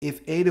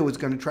if Edo is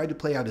going to try to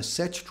play out a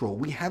set troll.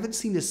 We haven't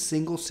seen a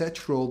single set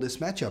troll this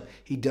matchup.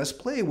 He does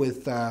play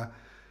with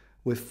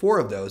 4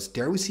 of those.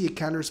 There we see a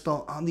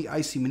counterspell on the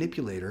Icy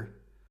Manipulator.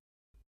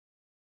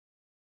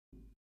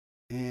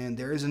 And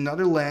there is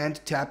another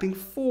land, tapping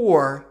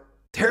 4.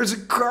 There's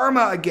a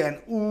karma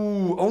again.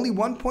 Ooh, only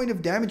 1 point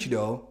of damage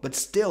though, but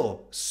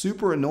still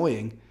super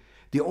annoying.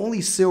 The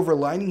only silver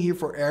lining here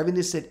for Erwin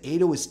is that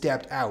Edo is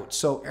tapped out.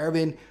 So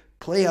Erwin,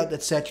 play out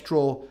that set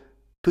troll,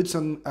 put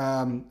some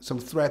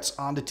threats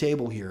on the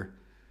table here.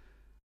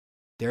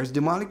 There's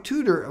Demonic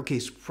Tutor. Okay,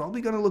 he's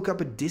probably going to look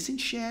up a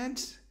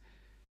disenchant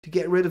to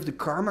get rid of the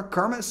karma.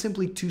 Karma is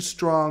simply too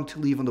strong to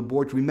leave on the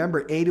board.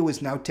 Remember, Edo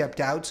is now tapped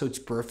out, so it's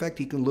perfect.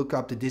 He can look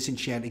up the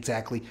disenchant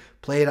exactly,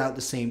 play it out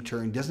the same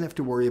turn. Doesn't have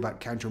to worry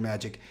about counter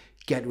magic.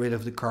 Get rid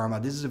of the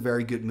karma. This is a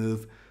very good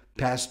move.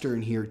 Pass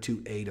turn here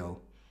to Edo.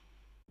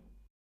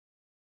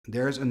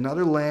 There's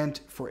another land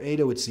for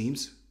Edo, it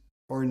seems.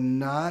 Or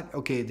not.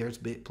 Okay, there's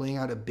playing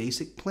out a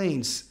basic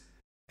Plains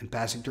and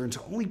passing turn.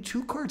 So only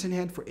 2 cards in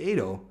hand for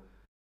Edo.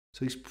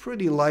 So he's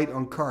pretty light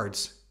on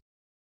cards.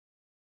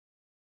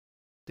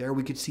 There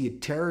we could see a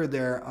Terror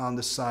there on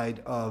the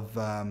side of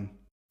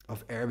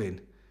Erwin.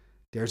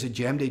 There's a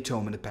Gemday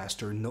Tome in the pass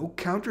turn. No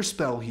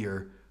counterspell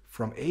here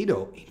from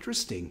Edo.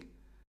 Interesting.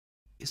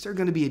 Is there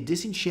going to be a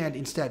disenchant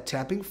instead?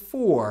 Tapping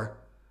 4.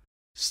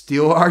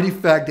 Steel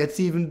Artifact. That's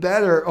even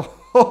better.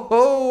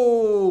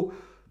 Oh,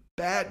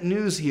 bad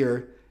news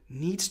here.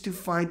 Needs to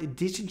find a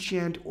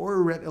disenchant or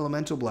a red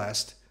elemental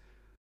blast.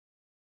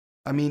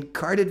 I mean,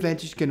 card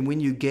advantage can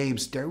win you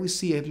games. There we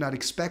see a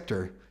Hypnotic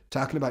Spectre.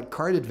 Talking about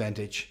card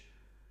advantage.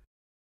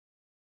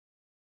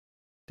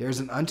 There's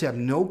an untap.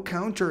 No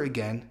counter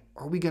again.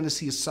 Are we going to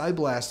see a Side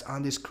Blast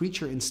on this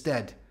creature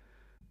instead?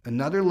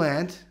 Another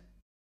land.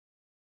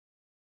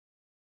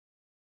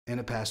 And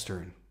a pass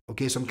turn.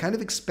 Okay, so I'm kind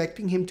of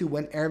expecting him to,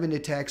 when Erwin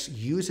attacks,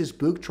 use his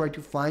book, try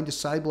to find a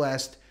Side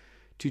Blast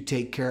to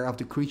take care of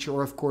the creature,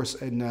 or of course,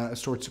 a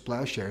Swords to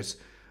Plowshares.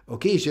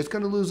 Okay, he's just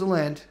going to lose a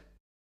land.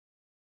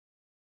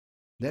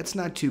 That's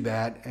not too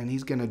bad, and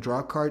he's going to draw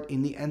a card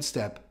in the end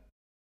step.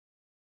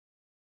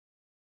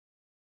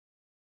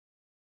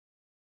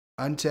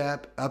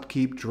 untap,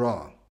 upkeep,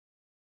 draw.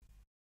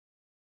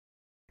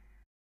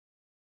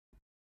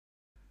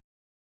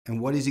 And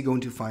what is he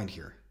going to find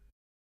here?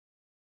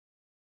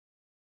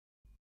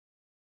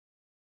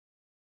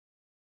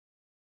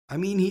 I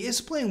mean, he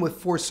is playing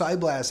with 4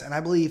 Psyblasts and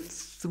I believe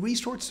 3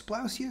 Swords to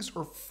Plowshares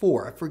or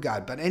 4, I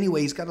forgot. But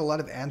anyway, he's got a lot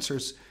of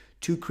answers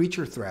to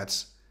creature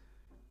threats.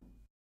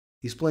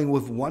 He's playing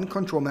with 1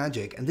 Control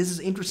Magic, and this is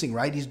interesting,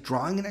 right? He's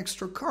drawing an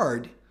extra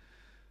card,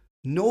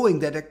 knowing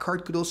that that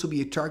card could also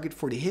be a target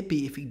for the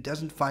hippie if he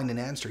doesn't find an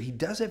answer. He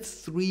does have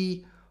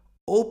 3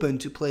 open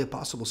to play a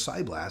possible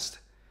Psyblast.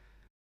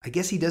 I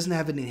guess he doesn't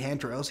have it in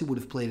hand, or else he would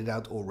have played it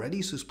out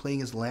already. So he's playing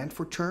his land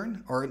for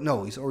turn. Or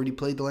no, he's already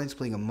played the land. He's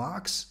playing a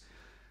Mox.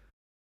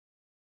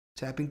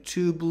 Tapping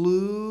 2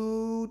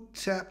 blue.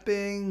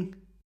 Tapping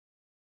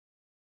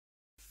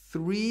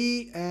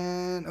 3.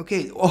 And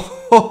okay.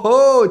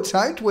 Oh,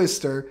 Time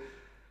Twister.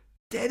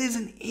 That is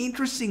an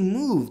interesting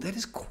move. That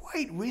is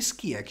quite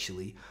risky,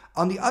 actually.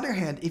 On the other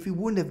hand, if he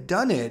wouldn't have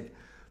done it,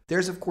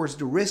 there's, of course,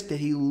 the risk that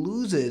he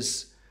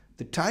loses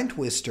the Time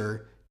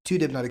Twister to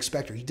the Hypnotic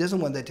Spectre. He doesn't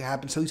want that to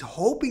happen, so he's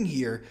hoping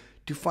here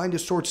to find the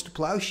Swords to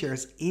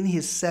Plowshares in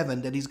his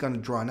 7 that he's going to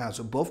draw now.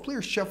 So both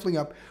players shuffling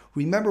up.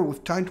 Remember,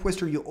 with Time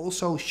Twister, you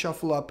also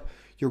shuffle up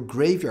your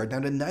graveyard. Now,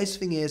 the nice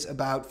thing is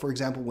about, for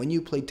example, when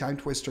you play Time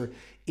Twister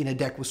in a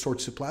deck with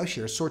Swords to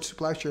Plowshares, Swords to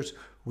Plowshares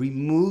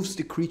removes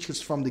the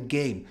creatures from the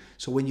game.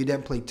 So when you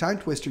then play Time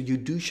Twister, you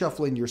do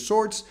shuffle in your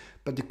swords,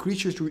 but the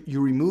creatures you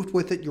removed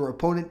with it, your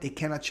opponent, they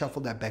cannot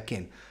shuffle that back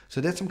in.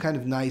 So that's some kind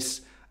of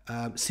nice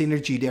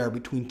synergy there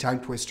between Time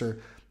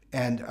Twister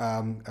and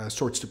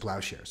Swords to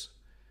Plowshares.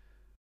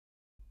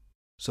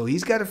 So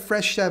he's got a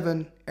fresh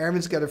 7.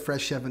 Erwin's got a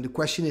fresh 7. The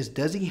question is,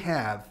 does he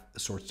have a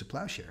Swords to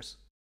Plowshares?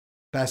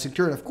 Passing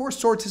turn. Of course,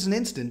 Swords is an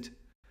instant.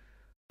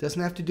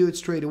 Doesn't have to do it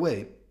straight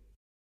away.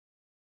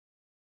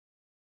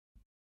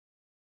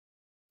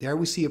 There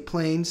we see a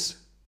Plains.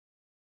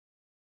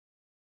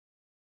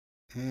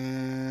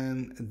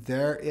 And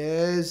there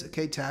is,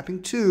 okay,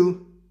 tapping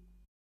 2.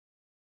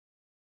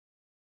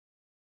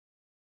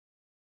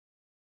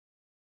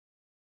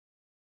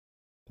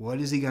 What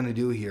is he going to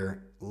do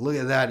here? Look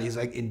at that. He's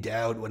like, in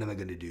doubt. What am I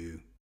going to do?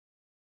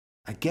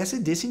 I guess a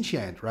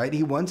disenchant, right?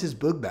 He wants his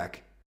book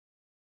back.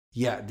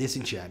 Yeah,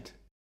 disenchant.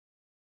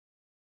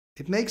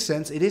 It makes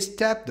sense. It is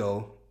tapped,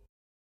 though.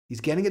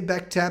 He's getting it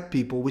back tapped,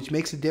 people, which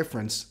makes a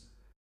difference.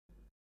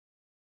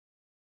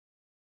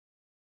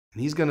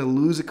 And he's going to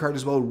lose a card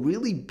as well.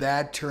 Really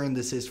bad turn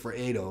this is for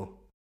Edo.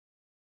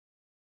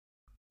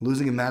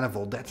 Losing a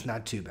Manifold, that's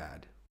not too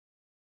bad.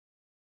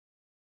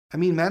 I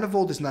mean,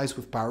 Manifold is nice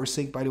with Power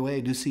Sync, by the way. I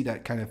do see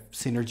that kind of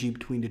synergy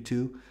between the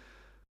 2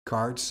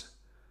 cards.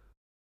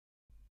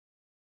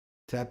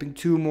 Tapping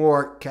 2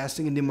 more,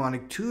 casting a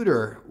Demonic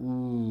Tutor.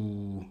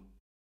 Ooh.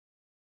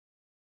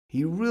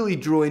 He really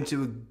drew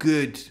into a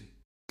good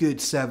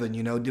 7,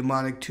 you know.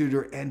 Demonic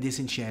Tutor and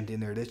Disenchant in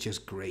there. That's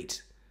just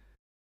great.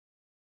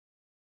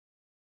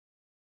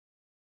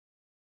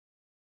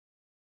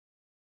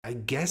 I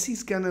guess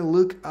he's going to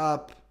look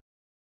up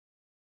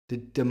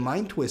the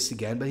Mind Twist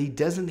again, but he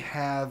doesn't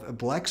have a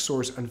black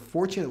source,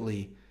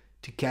 unfortunately,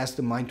 to cast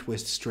the Mind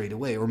Twist straight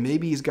away. Or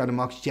maybe he's got a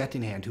Mox Jet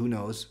in hand, who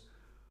knows.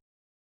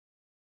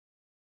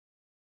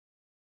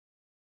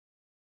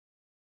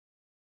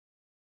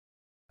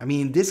 I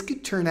mean, this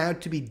could turn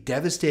out to be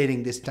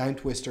devastating, this Time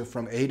Twister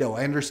from Edo.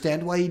 I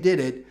understand why he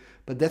did it,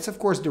 but that's, of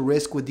course, the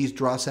risk with these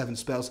draw 7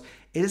 spells.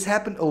 It has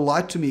happened a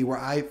lot to me where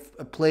I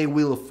play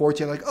Wheel of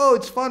Fortune, like, oh,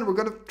 it's fun, we're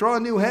going to draw a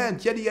new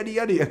hand, yada, yada,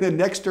 yada. And then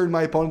next turn,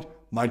 my opponent,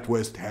 Mind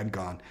Twist, hand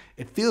gone.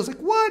 It feels like,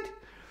 what?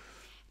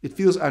 It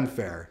feels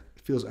unfair.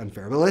 It feels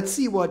unfair. But let's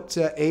see what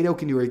Edo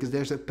can do here, because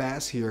there's a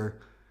pass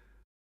here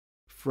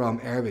from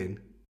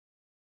Erwin.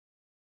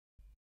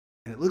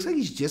 And it looks like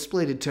he's just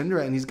played a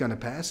Tundra and he's going to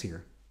pass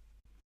here.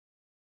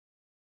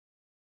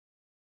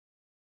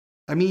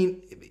 I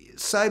mean,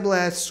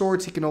 Psyblast,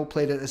 Swords, he can all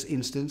play that as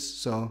instants,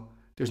 so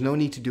there's no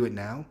need to do it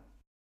now.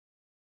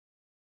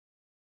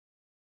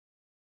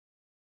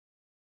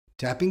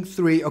 Tapping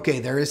 3. Okay,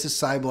 there is a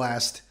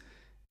Psyblast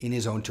in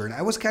his own turn.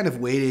 I was kind of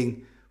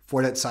waiting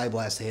for that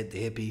Psyblast to hit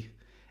the hippie.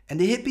 And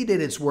the hippie did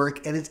its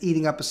work, and it's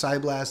eating up a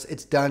Psyblast.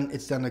 It's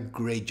done a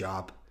great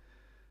job.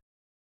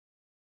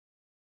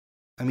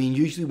 I mean,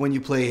 usually when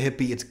you play a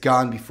hippie, it's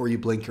gone before you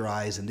blink your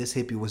eyes, and this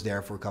hippie was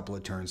there for a couple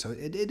of turns, so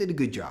it did a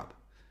good job.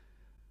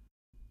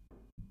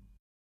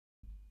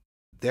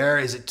 There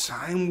is a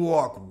Time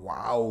Walk.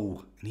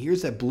 Wow. And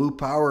here's that blue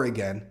power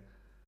again.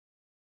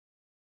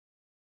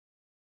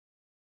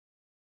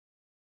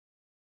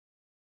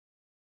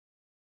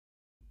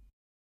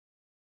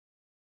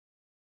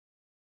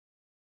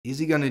 Is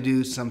he going to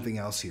do something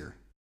else here?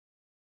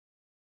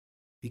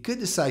 He could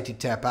decide to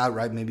tap out,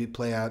 right? Maybe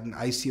play out an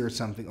Icy or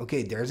something.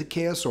 Okay, there's a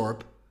Chaos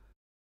Orb.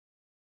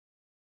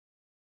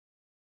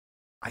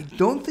 I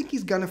don't think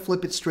he's going to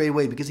flip it straight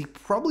away because he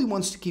probably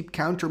wants to keep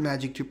counter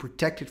magic to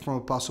protect it from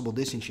a possible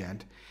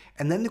disenchant.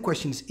 And then the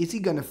question is he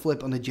going to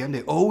flip on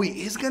Agenda? Oh,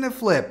 he is going to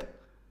flip.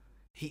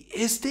 He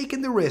is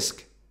taking the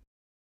risk.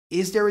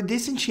 Is there a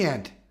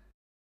disenchant?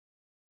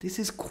 This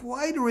is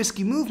quite a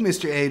risky move,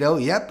 Mr. Edo.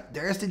 Yep,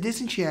 there's the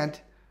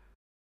disenchant.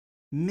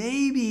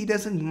 Maybe he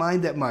doesn't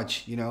mind that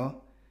much, you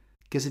know,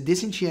 because a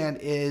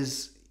disenchant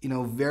is, you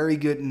know, very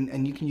good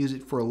and you can use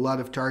it for a lot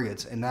of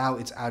targets. And now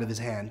it's out of his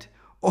hand.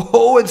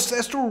 Oh,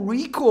 Ancestral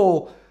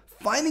Recall!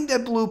 Finding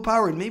that blue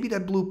power, and maybe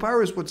that blue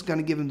power is what's going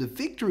to give him the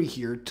victory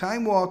here.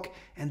 Time Walk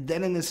and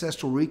then an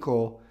Ancestral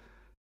Recall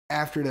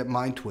after that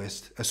Mind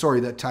Twist.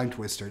 That Time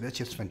Twister. That's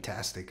just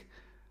fantastic.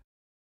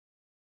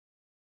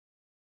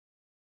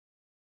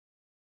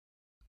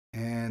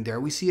 And there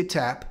we see a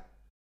tap.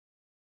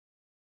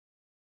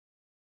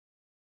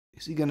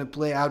 Is he going to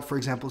play out, for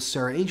example,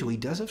 Sarah Angel? He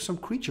does have some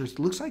creatures. It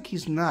looks like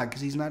he's not,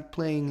 because he's not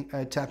playing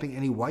tapping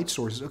any white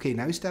sources. Okay,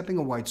 now he's tapping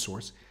a white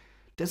source.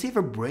 Does he have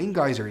a Brain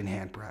Geyser in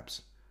hand,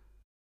 perhaps?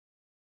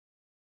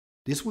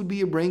 This would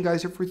be a Brain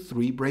Geyser for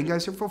 3, Brain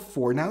Geyser for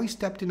 4. Now he's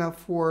tapped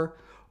enough for,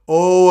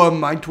 a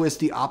Mind Twist,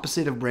 the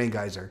opposite of Brain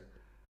Geyser.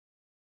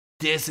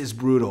 This is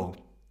brutal.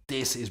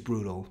 This is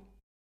brutal.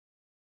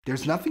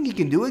 There's nothing he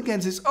can do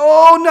against this.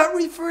 Oh, not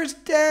reverse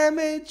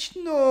damage.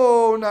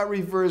 No, not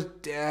reverse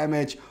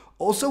damage.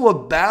 Also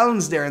a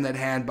balance there in that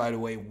hand, by the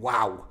way.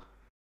 Wow.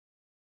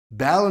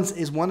 Balance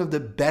is one of the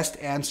best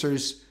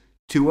answers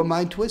to a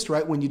Mind Twist,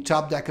 right? When you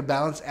top deck a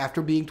balance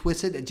after being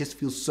twisted, it just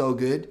feels so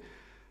good.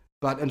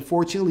 But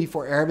unfortunately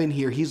for Erwin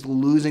here, he's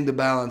losing the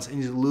balance and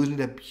he's losing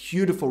that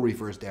beautiful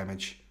reverse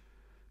damage.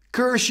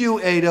 Curse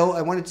you, Edo.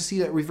 I wanted to see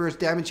that reverse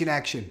damage in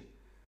action.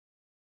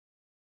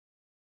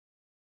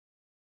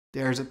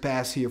 There's a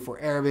pass here for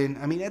Erwin.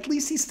 I mean, at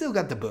least he's still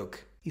got the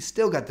book. He's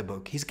still got the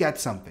book. He's got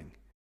something.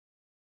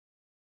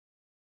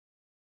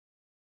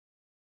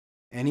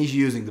 And he's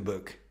using the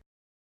book.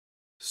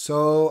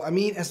 So, I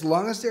mean, as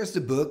long as there's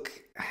the book,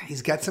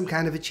 he's got some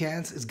kind of a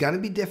chance. It's going to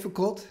be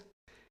difficult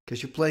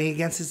because you're playing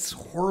against this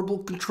horrible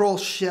control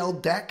shell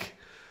deck.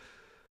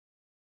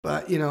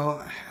 But, you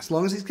know, as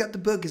long as he's got the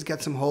book, he's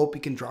got some hope.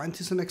 He can draw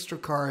into some extra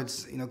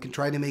cards, you know, can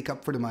try to make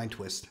up for the Mind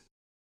Twist.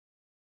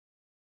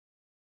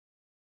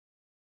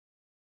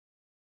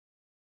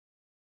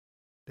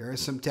 There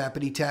is some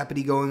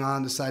tappity-tappity going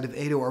on the side of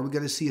Edo. Are we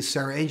going to see a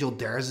Sarah Angel?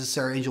 There's a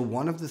Sarah Angel.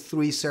 One of the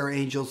 3 Sarah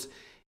Angels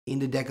in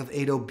the deck of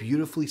Edo.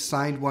 Beautifully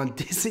signed one.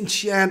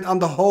 Disenchant on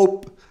the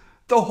Hope.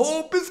 The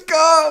Hope is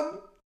gone.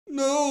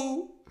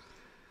 No.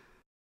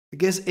 I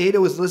guess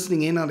Edo is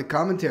listening in on the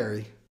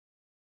commentary.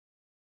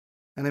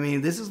 And I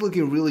mean, this is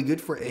looking really good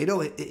for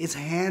Edo. His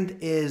hand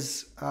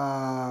is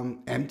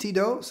empty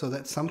though, so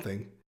that's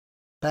something.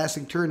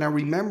 Passing turn. Now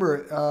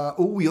remember,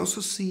 we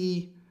also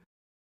see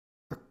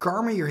a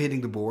Karma here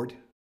hitting the board.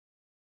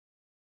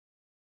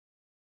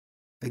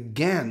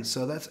 Again,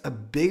 so that's a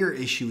bigger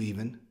issue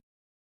even.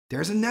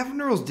 There's a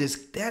Nevinyrral's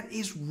Disc. That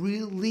is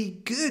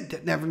really good,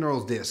 that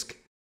Nevinyrral's Disc.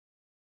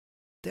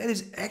 That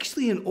is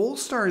actually an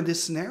all-star in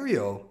this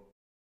scenario.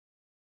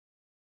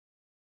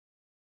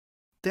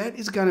 That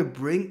is going to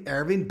bring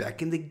Erwin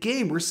back in the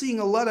game. We're seeing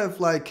a lot of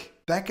like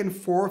back and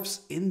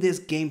forths in this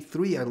game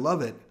 3. I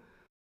love it.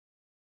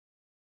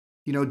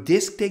 You know,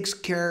 Disc takes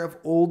care of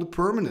all the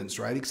permanents,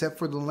 right? Except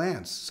for the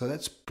lands. So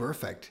that's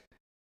perfect.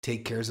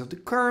 Take care of the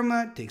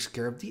Karma, takes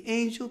care of the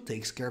Angel,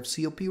 takes care of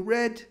CLP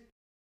Red.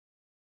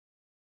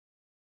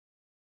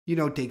 You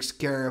know, takes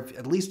care of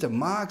at least the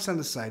Mox on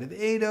the side of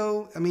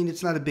Edo. I mean,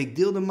 it's not a big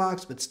deal, the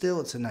Mox, but still,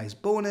 it's a nice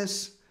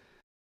bonus.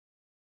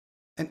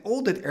 And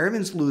all that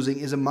Erwin's losing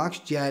is a Mox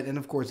Jet and,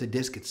 of course, the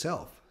Disc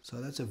itself.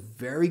 So that's a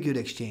very good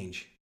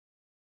exchange.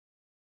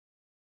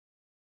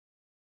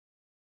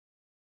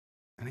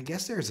 And I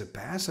guess there's a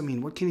pass. I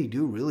mean, what can he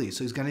do, really?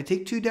 So he's going to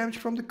take 2 damage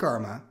from the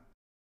Karma.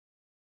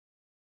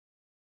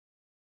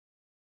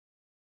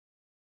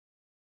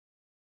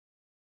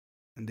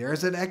 And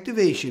there's that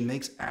activation.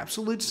 Makes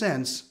absolute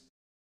sense.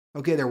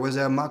 Okay, there was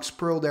a Mox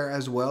Pearl there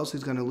as well. So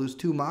he's going to lose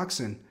 2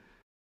 Moxen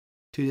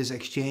to this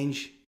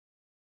exchange.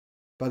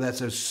 But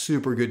that's a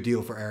super good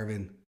deal for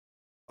Erwin.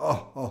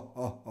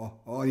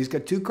 Oh, he's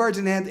got 2 cards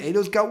in hand.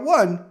 Edo's got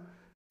 1.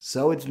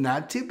 So it's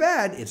not too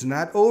bad. It's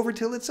not over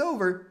till it's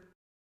over.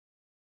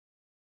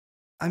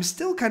 I'm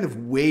still kind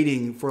of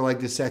waiting for like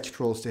the Setch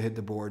Trolls to hit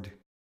the board.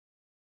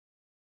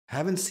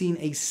 Haven't seen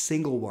a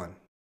single one.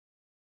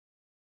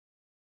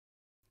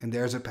 And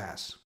there's a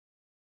pass.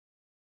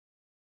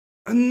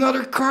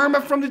 Another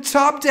Karma from the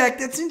top deck.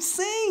 That's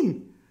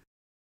insane.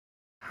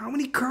 How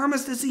many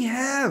Karmas does he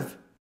have?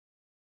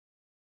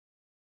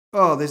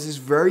 Oh, this is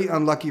very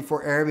unlucky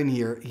for Erwin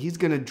here. He's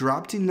going to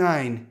drop to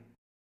 9.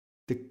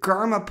 The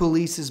Karma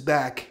Police is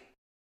back.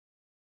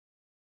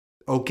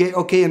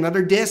 Okay,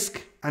 another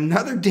disc.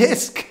 Another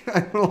disc.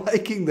 I'm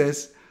liking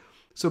this.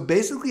 So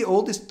basically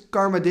all this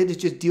Karma did is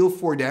just deal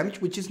 4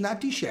 damage, which is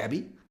not too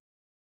shabby.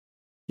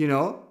 You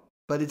know,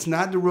 but it's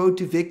not the road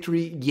to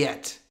victory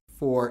yet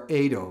for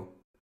Edo.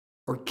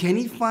 Or can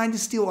he find the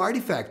Steel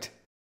Artifact?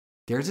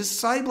 There's a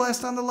Side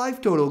Blast on the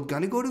life total.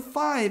 Gonna go to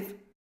 5.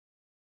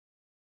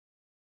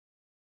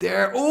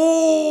 There.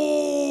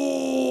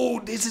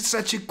 Oh, this is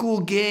such a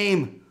cool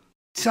game.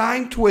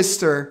 Time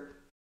Twister.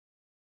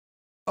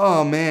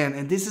 Oh man,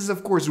 and this is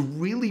of course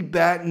really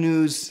bad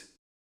news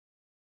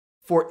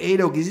for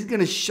Edo because he's going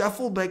to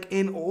shuffle back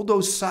in all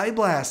those side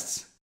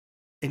blasts.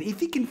 And if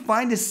he can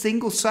find a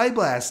single side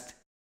blast,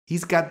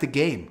 he's got the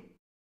game.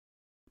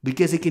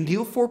 Because he can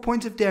deal 4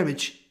 points of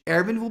damage.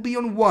 Erwin will be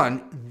on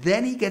 1.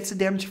 Then he gets the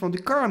damage from the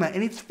karma.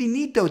 And it's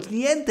finito. It's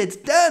niente. It's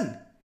done.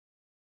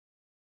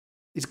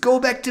 It's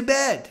go back to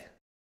bed.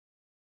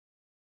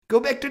 Go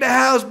back to the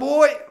house,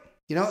 boy.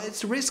 You know,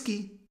 it's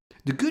risky.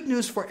 The good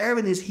news for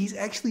Erwin is he's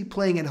actually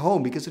playing at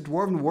home because the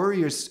Dwarven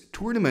Warriors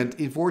tournament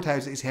in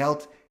Voorthuis is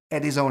held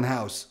at his own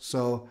house.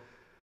 So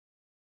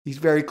he's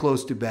very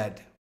close to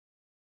bed.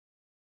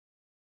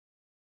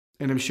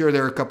 And I'm sure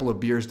there are a couple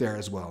of beers there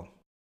as well.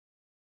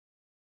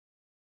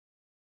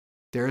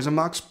 There's a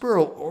Mox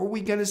Pearl. Or are we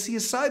going to see a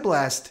Side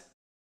Blast?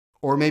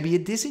 Or maybe a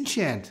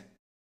Disenchant?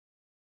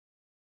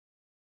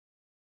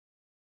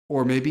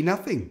 Or maybe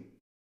nothing.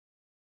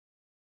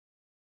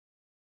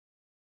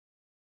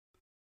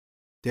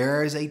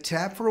 There is a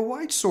tap for a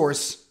white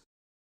source.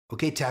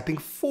 Okay, tapping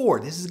 4.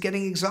 This is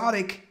getting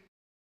exotic.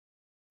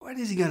 What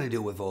is he going to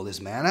do with all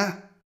this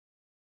mana?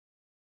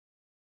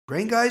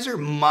 Brain Geyser?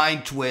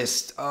 Mind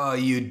Twist. Oh,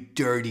 you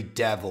dirty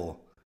devil.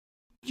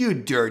 You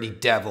dirty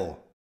devil.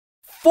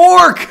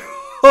 Fork!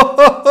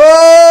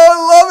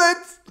 Love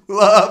it!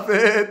 Love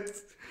it!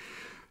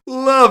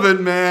 Love it,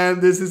 man.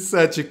 This is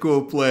such a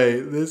cool play.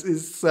 This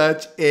is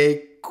such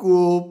a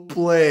cool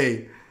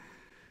play.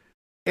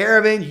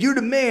 Erwin, you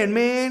the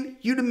man.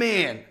 You the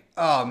man.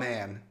 Oh,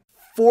 man.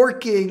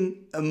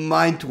 Forking a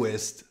Mind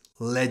Twist.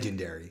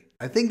 Legendary.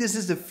 I think this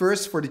is the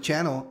first for the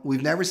channel.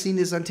 We've never seen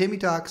this on Timmy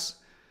Talks.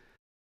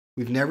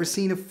 We've never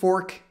seen a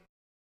fork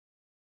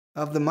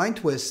of the Mind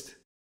Twist.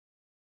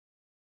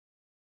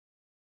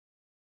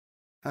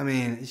 I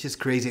mean, it's just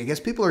crazy. I guess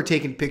people are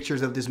taking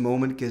pictures of this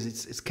moment because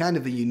it's kind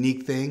of a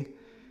unique thing.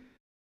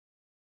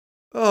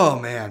 Oh,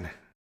 man.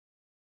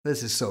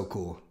 This is so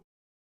cool.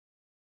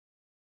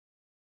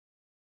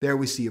 There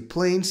we see a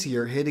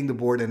Planesseer hitting the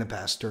board in a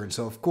pass turn.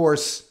 So, of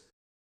course,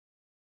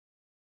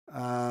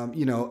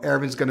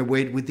 Erwin's going to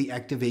wait with the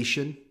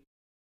activation.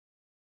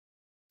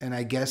 And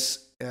I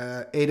guess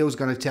Edo's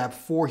going to tap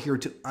 4 here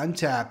to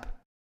untap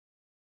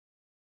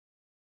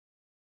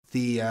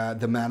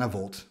the Mana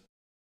Vault.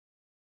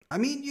 I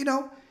mean,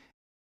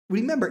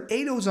 remember,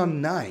 Edo's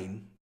on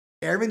 9.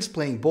 Erwin's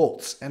playing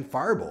bolts and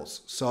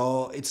fireballs.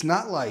 So it's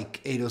not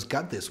like Edo's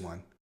got this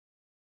one.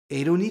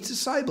 Edo needs a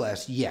Side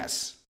Blast,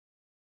 yes.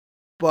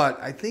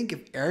 But I think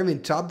if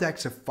Erwin top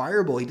decks a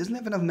fireball, he doesn't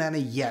have enough mana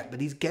yet, but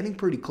he's getting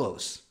pretty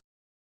close.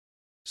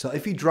 So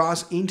if he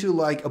draws into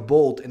like a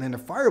bolt and then a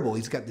fireball,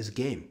 he's got this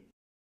game.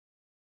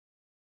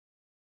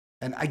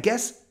 And I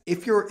guess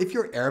if you're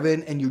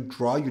Erwin and you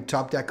draw your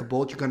top deck a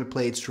bolt, you're going to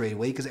play it straight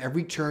away because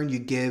every turn you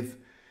give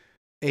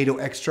Edo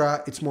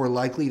extra, it's more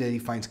likely that he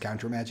finds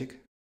counter magic.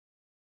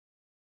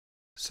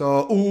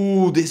 So,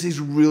 ooh, this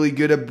is really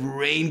good. A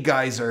Brain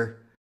Geyser.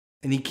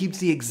 And he keeps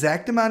the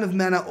exact amount of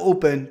mana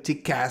open to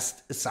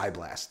cast a Side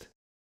Blast.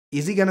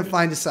 Is he going to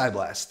find a Side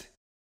Blast?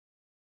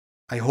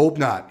 I hope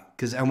not,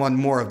 because I want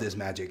more of this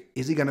magic.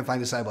 Is he going to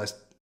find a Side Blast?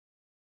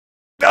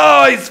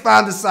 Oh, he's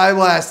found a Side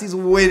Blast. He's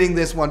winning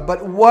this one.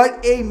 But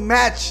what a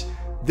match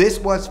this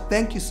was.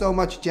 Thank you so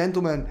much,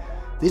 gentlemen.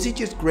 This is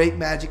just great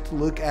magic to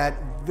look at.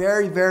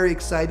 Very, very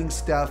exciting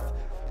stuff.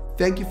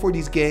 Thank you for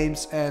these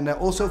games. And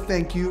also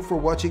thank you for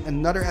watching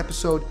another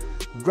episode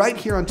right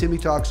here on Timmy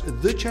Talks,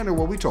 the channel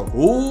where we talk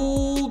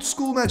old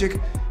school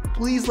magic.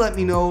 Please let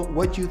me know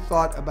what you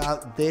thought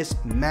about this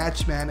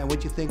match, man, and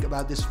what you think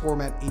about this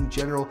format in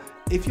general.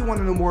 If you want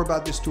to know more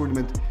about this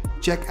tournament,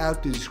 check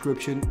out the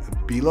description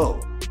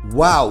below.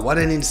 Wow, what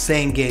an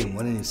insane game.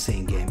 What an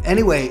insane game.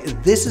 Anyway,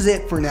 this is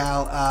it for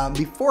now.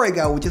 Before I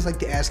go, I would just like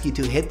to ask you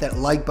to hit that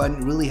like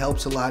button. It really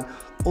helps a lot.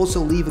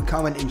 Also, leave a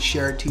comment and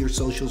share it to your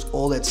socials.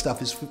 All that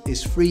stuff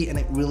is free and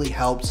it really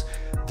helps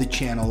the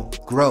channel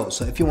grow.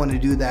 So if you want to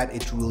do that,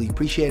 it's really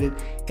appreciated.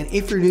 And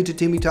if you're new to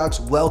Timmy Talks,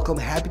 welcome.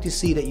 Happy to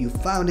see that you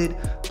found it.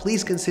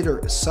 Please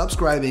consider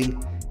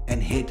subscribing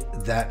and hit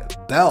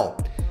that bell.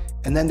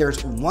 And then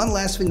there's one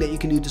last thing that you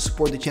can do to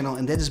support the channel,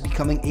 and that is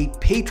becoming a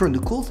patron. The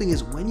cool thing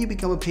is when you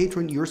become a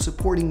patron, you're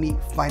supporting me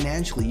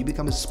financially. You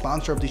become a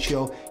sponsor of the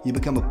show. You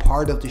become a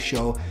part of the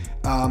show.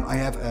 I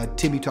have a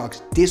Timmy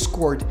Talks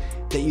Discord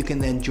that you can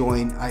then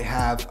join. I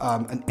have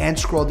an end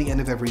scroll at the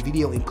end of every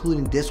video,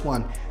 including this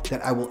one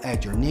that I will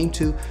add your name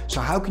to.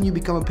 So how can you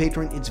become a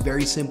patron? It's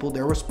very simple.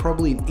 There was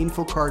probably an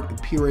info card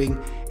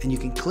appearing, and you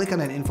can click on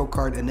that info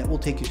card, and that will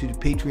take you to the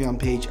Patreon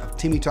page of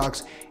Timmy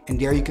Talks. And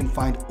there you can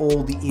find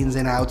all the ins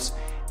and outs,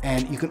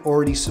 and you can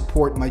already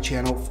support my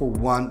channel for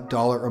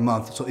 $1 a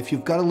month. So if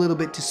you've got a little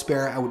bit to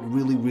spare, I would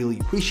really, really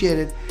appreciate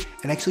it.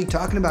 And actually,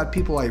 talking about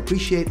people I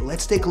appreciate,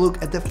 let's take a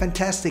look at the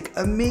fantastic,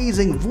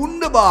 amazing,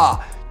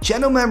 wunderbar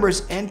channel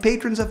members and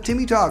patrons of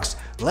Timmy Talks.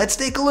 Let's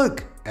take a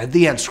look at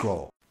the end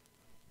scroll.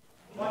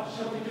 What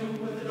shall we do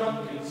with the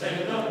drunken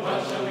sailor?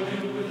 What shall we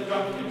do with the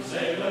drunken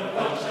sailor?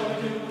 What shall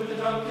we do with the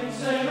drunken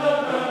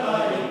sailor?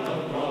 Early in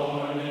the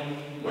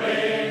morning, way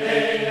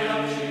hey, and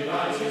up she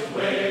rises.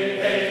 Way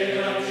hey,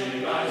 and up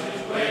she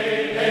rises.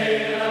 Way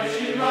hey, and up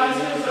she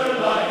rises.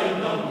 Early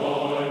in the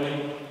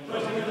morning,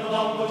 trotting in the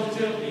longboat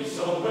until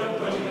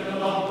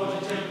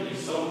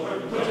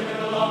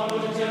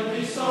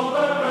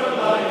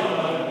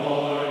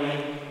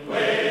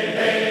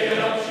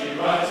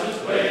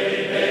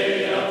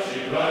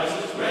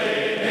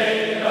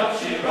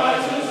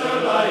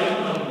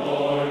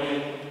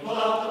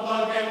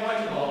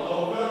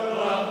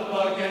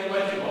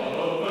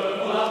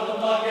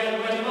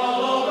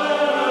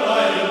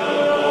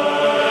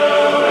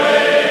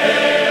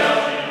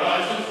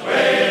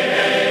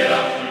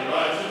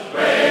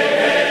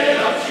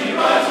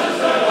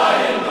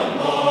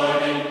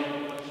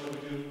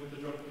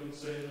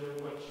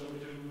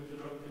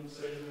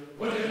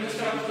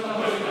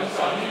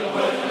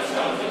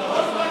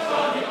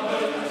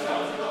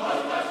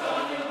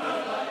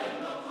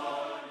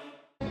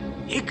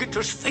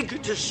Ficketus,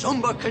 ficketus,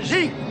 somber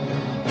kazee.